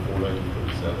constitutional before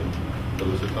 1937. There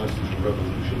was a constitutional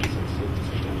revolution, a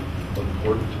decision of the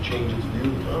court to change its view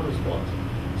of the Congress clause.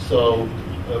 So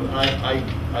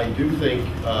I do think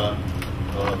that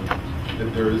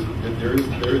there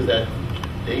is that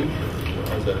danger,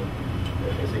 as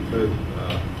a good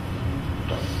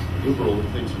liberal who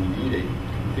thinks we need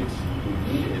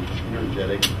an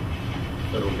energetic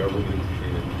federal government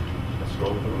and a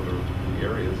strong federal government in the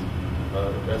areas.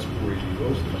 That's what worries me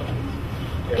most about it.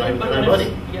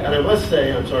 And I must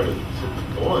say, I'm sorry to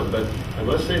go on, but I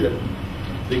must say that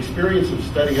the experience of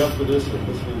studying up for this and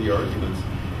listening to the arguments,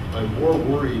 I'm more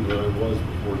worried than I was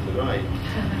before tonight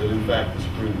that in fact the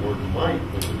Supreme Court might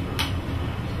overturn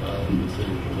this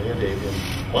initial mandate and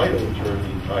might overturn the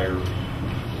entire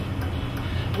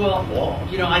law.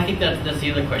 I think that's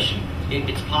the other question.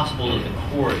 It's possible that the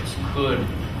courts could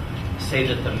say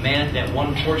that that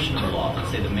one portion of the law, let's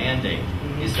say the mandate,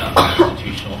 is not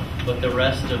constitutional, but the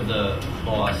rest of the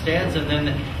law stands, and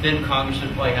then Congress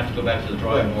would probably have to go back to the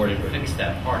drawing board and fix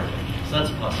that part of it. So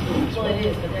that's a possibility as well. Well, it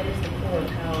is, but that is the core of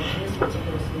how this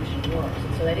particular solution works,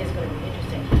 and so that is going to be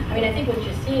interesting. I mean, I think what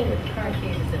you're seeing with the current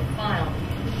cases that are filed,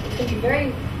 it's going to be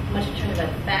very much in terms of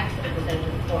the facts that are presented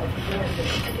to the court. If you notice the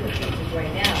particular cases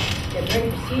right now, they're very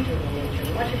procedural in nature.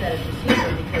 And much of that is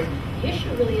procedural because the issue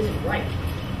really isn't right.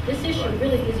 This issue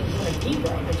really isn't going to be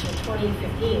right until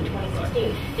 2015,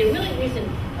 2016. There really isn't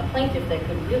a plaintiff that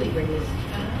could really bring this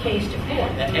case to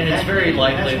court. And it's very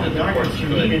likely that the courts you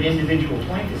could. need an individual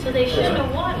plaintiff. So they should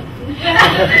have won.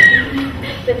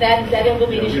 that will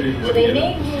be an issue. So they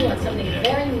may rule on something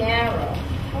very narrow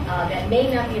that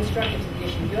may not be instructive to the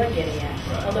issue you're getting at.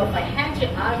 Right. Although if I had to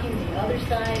argue the other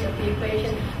side of the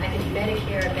equation, I think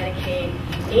Medicare and Medicaid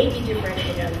may be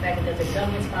differentiated on the fact that there's a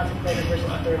government-sponsored program versus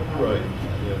a third party. Right.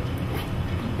 Yeah.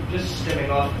 Just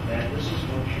stemming off of that, this is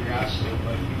more curiosity,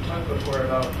 but you talked before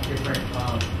about different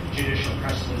judicial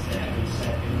precedents that have been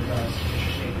set in regards to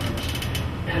interstate commerce.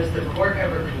 Has the court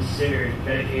ever considered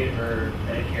Medicaid or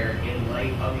Medicare in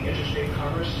light of the interstate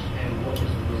commerce, and what was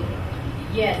the ruling on that?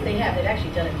 Yes, they have. They've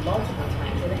actually done it multiple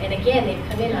times. And again, they've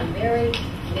come in on very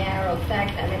narrow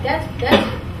facts. I mean, that's the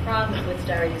problem with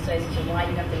stare decisis and why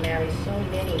you have to marry so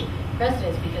many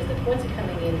precedents, because the courts are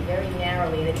coming in very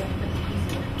narrowly, and they have to put the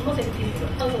pieces, almost like the pieces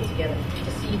of a puzzle together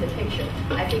to see the picture.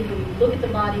 I think when you look at the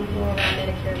body of law around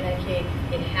Medicare and Medicaid,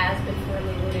 it has been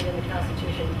firmly rooted in the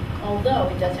Constitution, although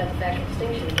it does have the factual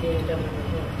distinction of being a government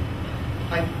report.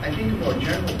 I think a more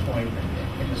general point,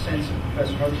 in the sense of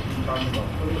Professor Hudson talking about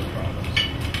political problems,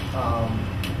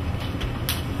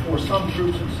 for some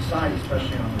groups in society,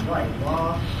 especially on the right,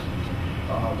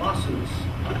 lawsuits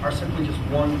are simply just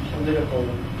one political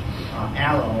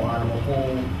arrow out of a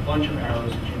whole bunch of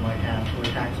arrows that you might have to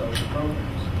attack social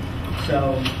programs.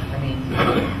 So, I mean,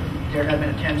 there have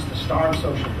been attempts to starve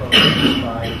social programs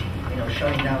by,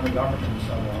 shutting down the government and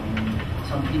so on. And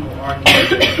some people argue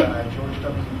that George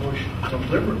W. Bush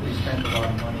deliberately spent a lot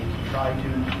of money to try to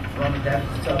run the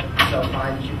deficit so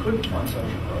high that you couldn't fund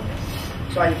social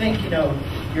programs. So I think,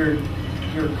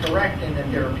 you're correct in that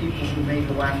there are people who may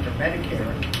go after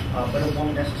Medicare, but it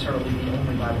won't necessarily be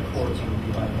only by the courts, it will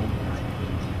be by local.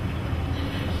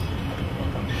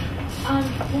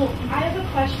 Well, I have a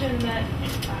question that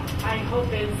I hope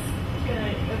is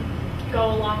going to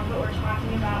go along with what we're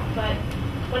talking about, but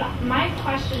my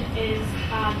question is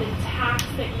the tax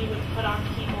that you would put on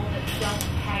people that don't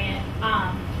pay it.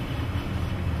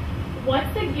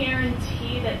 What's the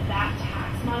guarantee that that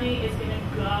tax money is going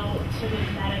to go to the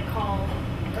medical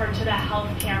or to the health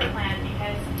care plan?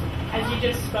 Because as you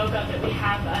just spoke of, that we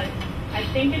have I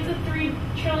think it's a $3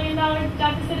 trillion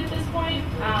deficit at this point.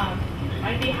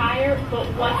 Might be higher, but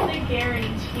what's the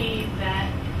guarantee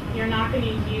that you're not going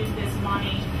to use this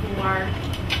money for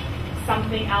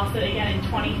something else that, again, in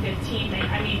 2015,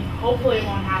 hopefully it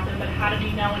won't happen, but how do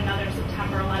we know another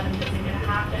September 11th isn't going to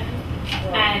happen?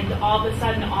 And all of a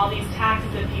sudden, all these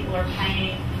taxes that people are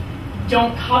paying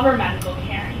don't cover medical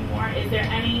care anymore. Is there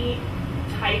any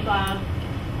type of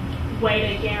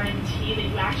way to guarantee that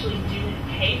you actually do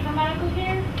pay for medical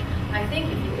care? I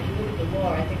think if you look at the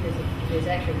law, I think there's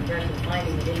actually a congressional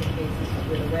finding that indicates this is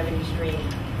with a revenue stream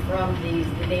from these.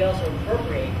 They also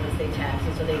appropriate once they tax,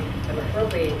 and so they have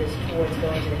appropriated this towards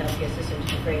going to the healthcare system to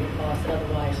defray the costs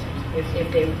otherwise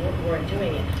if they weren't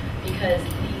doing it. Because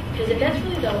if that's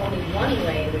really the only one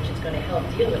way in which it's going to help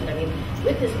deal with it. I mean,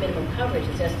 with this minimum coverage,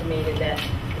 it's estimated that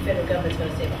the federal government's going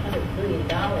to save $100 billion in a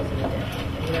decade,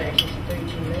 and we're actually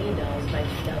 $32 million by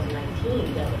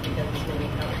 2019 because of this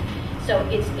minimum coverage. So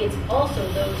it's also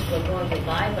those who are going to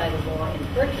abide by the law and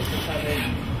purchase the coverage,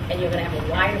 and you're going to have a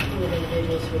wider pool of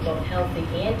individuals who are both healthy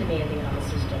and demanding on the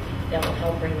system that will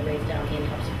help bring the rates down and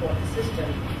help support the system.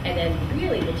 And then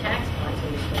really the tax funds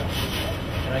will be spent.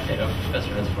 And I think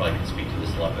Professor Hudson probably can speak to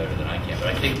this a lot better than I can, but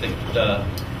I think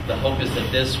the hope is that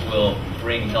this will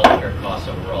bring healthcare costs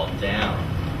overall down,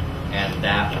 and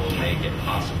that will make it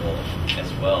possible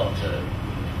as well to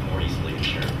more easily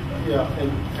insure. Yeah,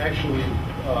 and actually,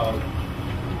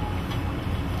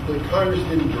 the Congress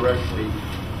didn't directly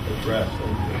address,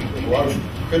 and a lot of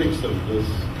critics of this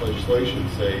legislation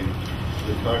say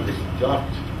that Congress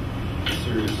ducked the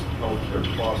serious healthcare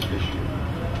cost issue,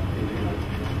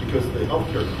 because the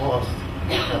healthcare costs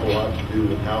have a lot to do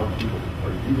with how people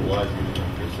are utilizing the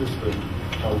healthcare system,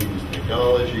 how we use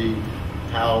technology,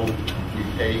 how we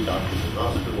pay doctors and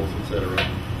hospitals, etc.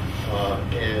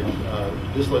 And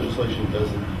this legislation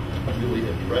doesn't really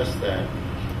address that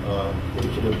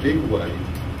in a big way.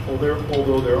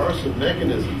 Although there are some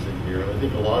mechanisms in here, and I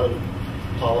think a lot of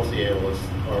policy analysts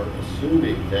are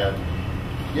assuming that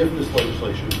if this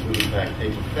legislation would in fact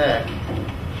take effect,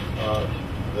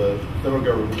 the federal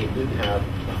government did have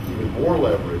even more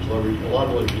leverage, a lot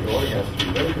of leverage it already has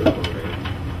through the Medicare program,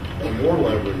 and more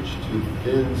leverage to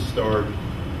then start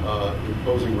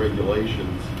imposing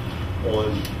regulations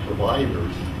on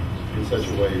providers in such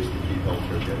a way as to keep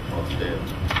healthcare costs down,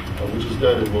 which is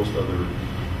done in most other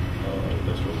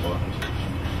industrial democracies.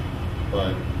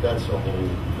 But that's a whole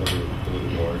other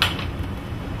argument.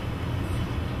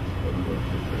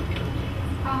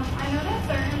 I know that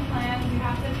certain plans you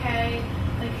have to pay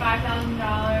like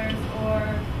 $5,000 or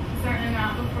a certain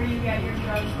amount before you get your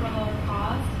drugs for a lower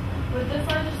cost. With this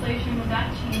legislation, would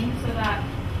that change so that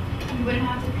you wouldn't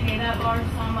have to pay that large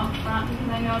sum up front? Because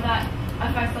I know that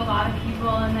affects a lot of people,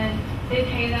 and then they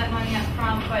pay that money up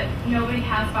front, but nobody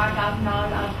has $5,000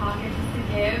 out of pocket just to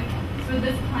give. So would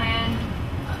this plan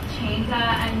change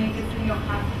that and make it so you don't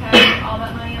have to pay all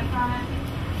that money up front?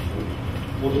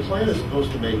 Well, the plan is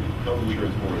supposed to make health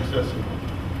insurance more accessible.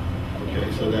 Okay,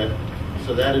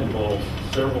 so that involves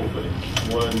several things.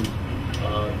 One,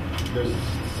 there's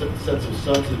sets of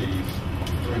subsidies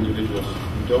for individuals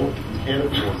who can't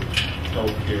afford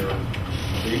health care.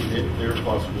 Their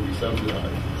costs will be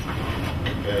subsidized.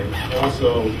 Okay. Also,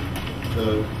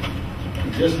 the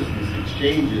existence of these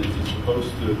exchanges is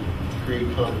supposed to create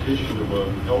competition among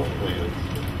health plans.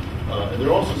 And there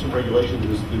are also some regulations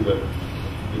as to the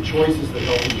choices that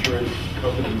health insurance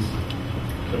companies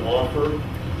can offer.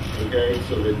 Okay,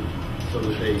 so that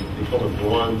they call it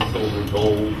bronze, silver,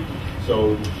 gold.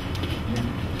 So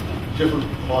different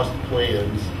cost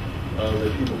plans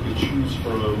that people could choose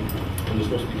from, and there's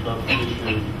supposed to be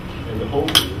competition. And the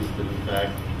hope is that in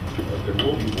fact there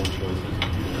will be more choices,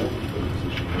 and people will be put in a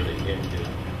position where they can't get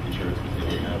insurance because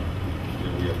they don't have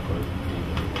the upfront.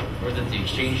 Or that the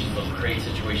exchanges will create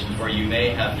situations where you may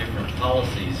have different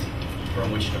policies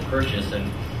from which to purchase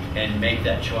and make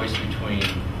that choice between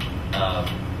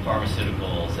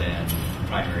pharmaceuticals and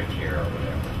primary care or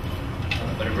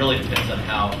whatever. But it really depends on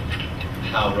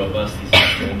how robust these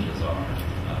exchanges are.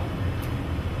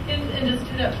 And just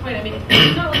to that point, I mean,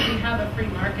 it's not like we have a free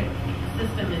market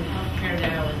system in healthcare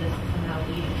now, and this is somehow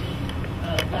leading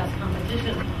to less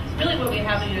competition. Really, what we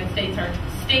have in the United States are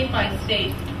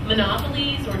state-by-state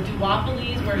monopolies or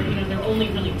duopolies, where there are only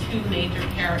really two major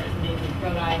carriers. Maybe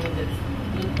Rhode Island is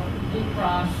Blue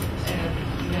Cross and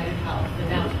United Health, and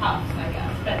now Tufts, I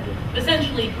guess. But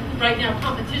essentially, right now,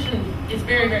 competition is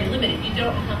very, very limited. You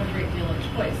don't have a great deal of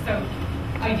choice. So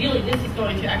ideally, this is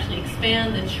going to actually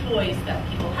expand the choice that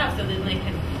people have, so that they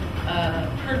can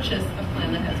purchase a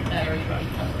plan that has better drug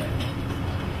coverage.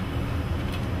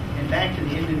 And back to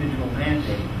the individual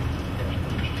mandate.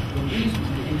 The reason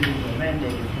for the individual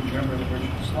mandate, if you remember the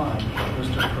original slide, was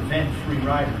to prevent free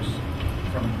riders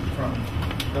from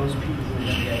those people who are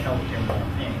going to get health care without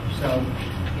paying. So,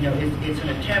 it's an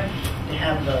attempt to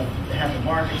have the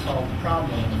market solve the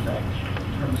problem, in effect,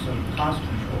 in terms of cost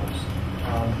controls.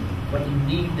 But you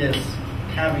need this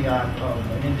caveat of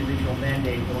an individual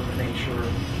mandate in order to make sure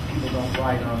people don't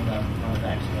ride on the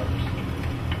backs of others.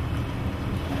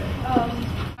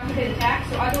 I'm going to pay the tax,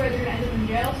 so either way they're going to end up in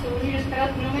jail. So when you just cut out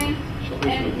the middleman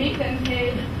and make them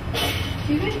pay,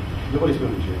 excuse me? Nobody's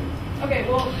going to jail. Okay,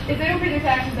 well, if they don't pay their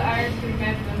taxes, the IRS is going to be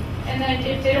mad at them. And then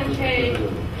if they don't pay,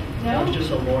 no? It's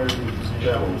just a lawyer's position.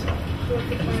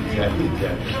 Exactly.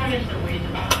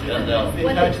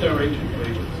 They tax their wages.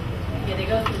 Yeah, they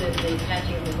go through the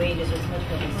attaching of the wages, so it's much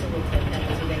more of a civil type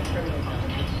penalty than a criminal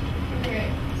penalty. Okay,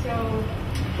 so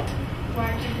why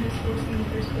can't you just force them in the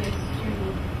first place to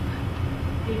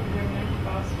pay for their medical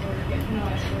costs or get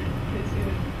penalized for it because it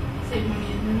would save money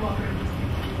and then walk around this thing?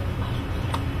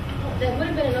 That would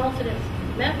have been an alternate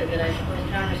method that I suppose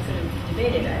Congress could have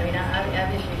debated. I mean,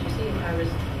 obviously, as you see,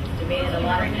 Congress debated a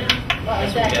lot of it. Well,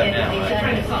 exactly.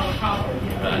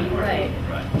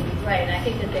 Right, and I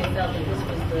think that they felt that this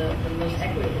was the most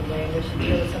equitable way in which to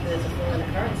deal with something that's a flaw in the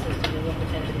current system and what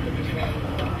potentially could be wrong in the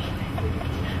wash.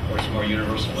 Or it's a more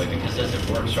universal way, because as it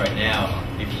works right now,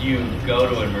 if you go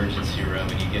to an emergency room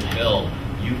and you get billed,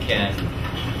 you can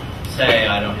say,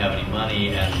 I don't have any money,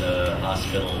 and the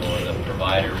hospital or the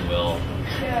provider will,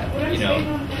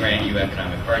 grant you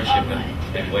economic hardship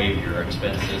and waive your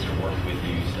expenses or work with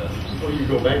you. So, Or you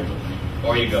go bankrupt.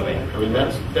 Or you go bankrupt. I mean,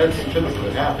 that's typically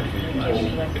what happens.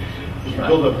 If you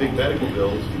build up big medical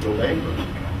bills, you go bankrupt.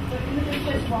 But in the first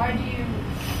place, why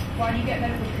do you get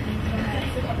medical treatment if you don't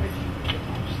have the coverage?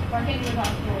 Why can't you go to the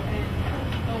hospital and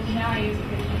they'll deny you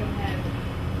because you don't have?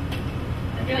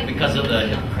 Because of the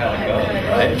Hippocratic Oath,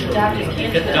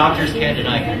 right? Doctors can't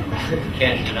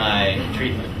deny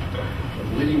treatment. A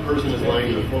bleeding person is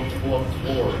lying on the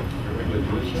floor.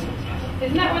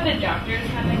 Isn't that what the doctors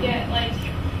kind of get, like,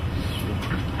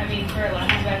 I mean, for a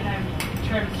lack of a better time,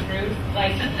 term screwed?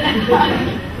 Like,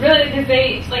 really, because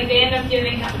they end up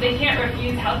they can't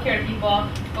refuse healthcare to people,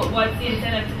 but what's the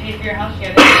incentive to pay for your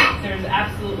healthcare? There's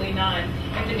absolutely none.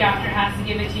 If the doctor has to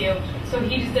give it to you, So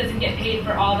he just doesn't get paid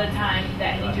for all the time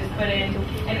that he just put in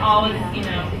and all of his,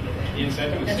 The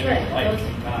incentive is That's saving right.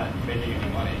 life, not making any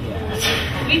money.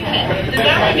 we pay. The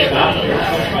government gets money.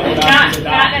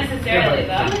 Not necessarily,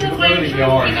 though. That's why you're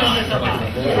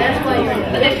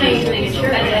paying the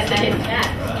insurance and it's tax.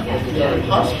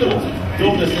 Hospitals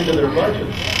build this into their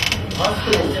budgets.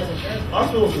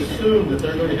 Hospitals assume that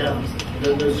they're going to have,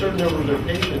 that there's a certain number of their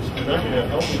patients are not going to have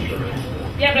health insurance.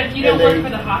 Yeah, but if you don't work for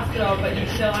the hospital, but you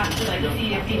still have to like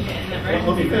see a patient in the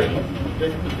emergency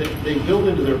room. They build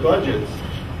into their budgets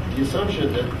the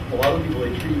assumption that a lot of people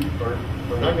they treat are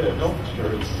not going to have health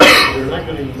insurance, they're not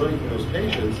going to need money for those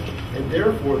patients, and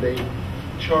therefore they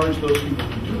charge those people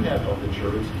who do have health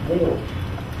insurance more.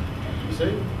 You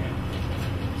see?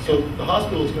 So the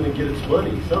hospital is going to get its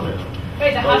money somehow.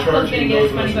 Right, the hospital's going to get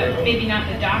its money, those but maybe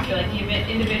not the doctor, like the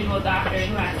individual doctor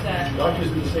who has to. Doctors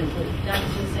do the same thing.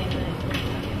 Doctors do the same thing.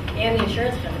 And the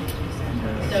insurance companies do the same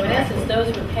thing. So in essence, those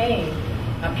who are paying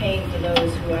for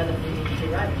those who are the free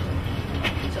riders.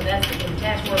 So that's the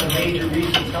tax. One of the major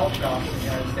reasons health costs in the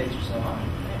United States are so high.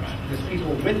 Because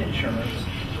people with insurance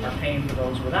are paying for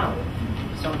those without.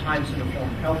 Sometimes in the form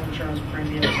of health insurance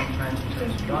premiums, sometimes in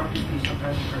terms of doctor's fees,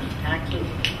 sometimes in terms of taxes,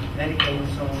 Medicaid, and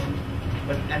so on.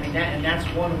 But I mean, that's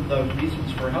one of the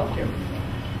reasons for healthcare reform.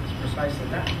 It's precisely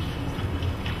that.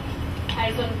 I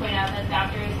just want to point out that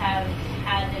doctors have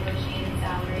had negotiated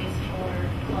salaries for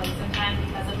quite some time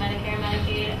because of Medicare and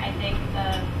Medicaid. I think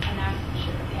I'm not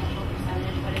sure of the actual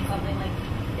percentage, but it's something like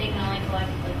they can only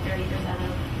collect like 30% of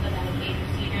the Medicaid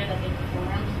procedure that they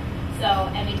perform.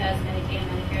 So, and because Medicaid and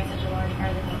Medicare is such a large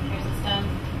part of the healthcare system,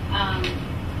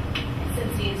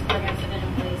 since these programs have been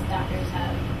in place, doctors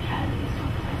have had these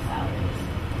compromised salaries.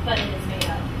 But it is made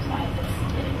up by this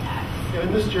hidden tax. Yeah,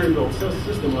 and this jury-built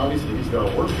system obviously is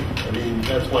not working. I mean,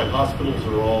 that's why hospitals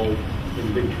are all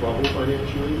in big trouble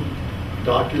financially.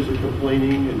 Doctors are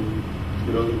complaining, and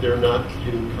that they're not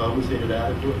getting compensated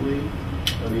adequately.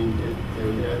 I mean,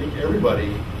 and I think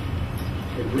everybody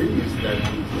agrees that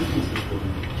the existing system,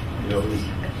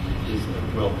 is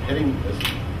well heading, as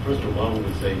President Obama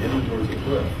would say, heading towards a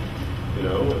cliff.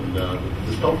 And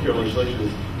this healthcare legislation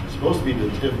is supposed to be an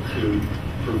attempt to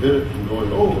prevent it from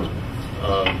going over.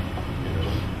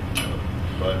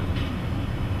 But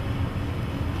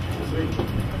we'll see.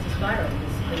 It's a spiral.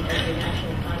 As the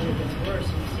national economy gets worse,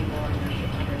 you see more national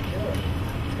vulnerability.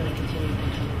 It's going to continue to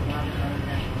become a lot of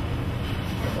national.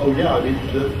 Oh yeah, I mean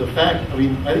the fact. I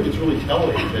mean, I think it's really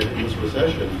telling that in this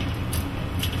recession,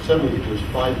 suddenly there's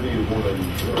 5 million more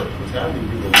uninsured. What's happening?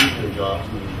 People losing their jobs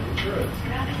and losing insurance.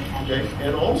 Okay,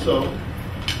 and also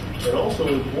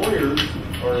employers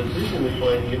are increasingly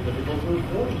finding it difficult to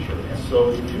afford insurance. So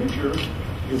in the future,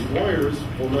 employers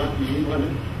will not be able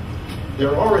to.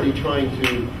 They're already trying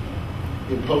to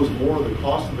impose more of the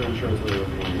cost of their insurance on their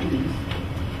employees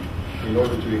in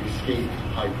order to escape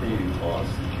high premium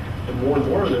costs. And more of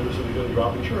them are simply going to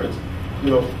drop insurance.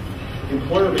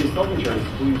 Employer-based health insurance is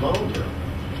completely voluntary.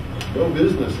 No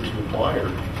business is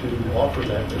required to offer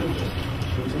that benefit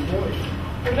to its employees.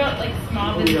 What about like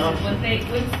small businesses?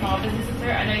 When small businesses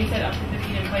are, I know you said up to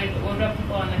 15 employees, but what about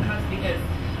people on the cusp? Because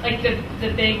like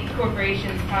the big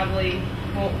corporations probably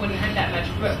wouldn't hurt that much,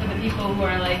 but for the people who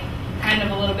are like kind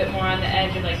of a little bit more on the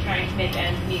edge of like trying to make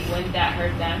ends meet, wouldn't that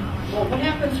hurt them? Well, what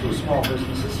happens to a small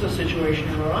business? This is a situation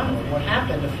in Rhode Island. What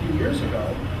happened a few years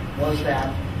ago was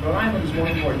that Rhode Island is one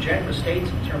of the more generous states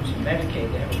in terms of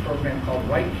Medicaid. They have a program called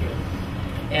Right Care.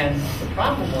 And the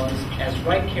problem was, as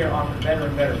Right Care offered better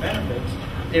and better benefits,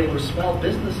 there were small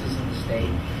businesses in the state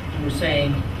who were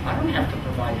saying, I don't have to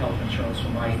provide health insurance for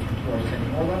my employees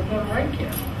anymore, let them go to Right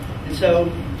Care. And so,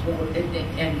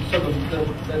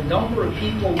 the number of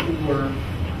people who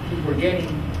were getting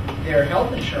their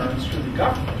health insurance through the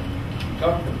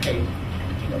government paid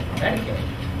for Medicaid,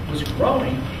 was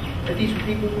growing, but these were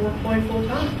people who were employed full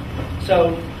time.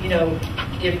 So,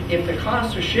 if the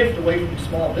costs are shift away from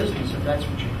small business, if that's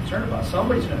what you're concerned about,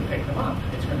 somebody's going to pick them up.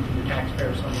 It's going to be the taxpayer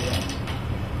or somebody else.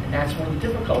 And that's one of the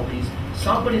difficulties.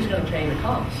 Somebody's going to pay the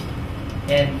cost.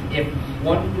 And if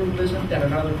one group isn't, then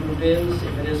another group is.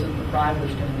 If it isn't the private,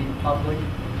 it's going to be the public,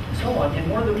 and so on. And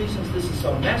one of the reasons this is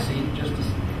so messy,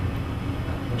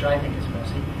 which I think is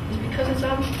messy, is because it's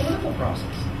out of the political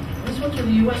process. This one's with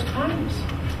the U.S. Congress,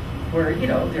 where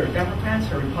there are Democrats,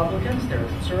 there are Republicans, there are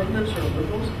conservatives, there are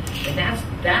liberals, and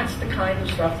that's the kind of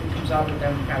stuff that comes out of the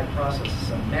democratic process. It's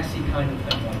a messy kind of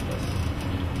thing like this.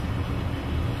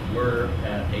 We're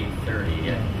at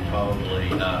 8:30, and probably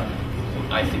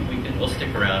I think we'll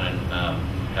stick around and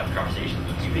have conversations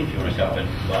with you if you want to come.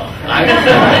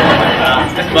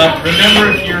 But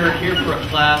remember, if you're here for a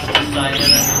class, sign in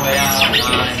on your way out.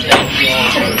 And thank you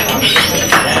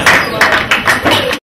all for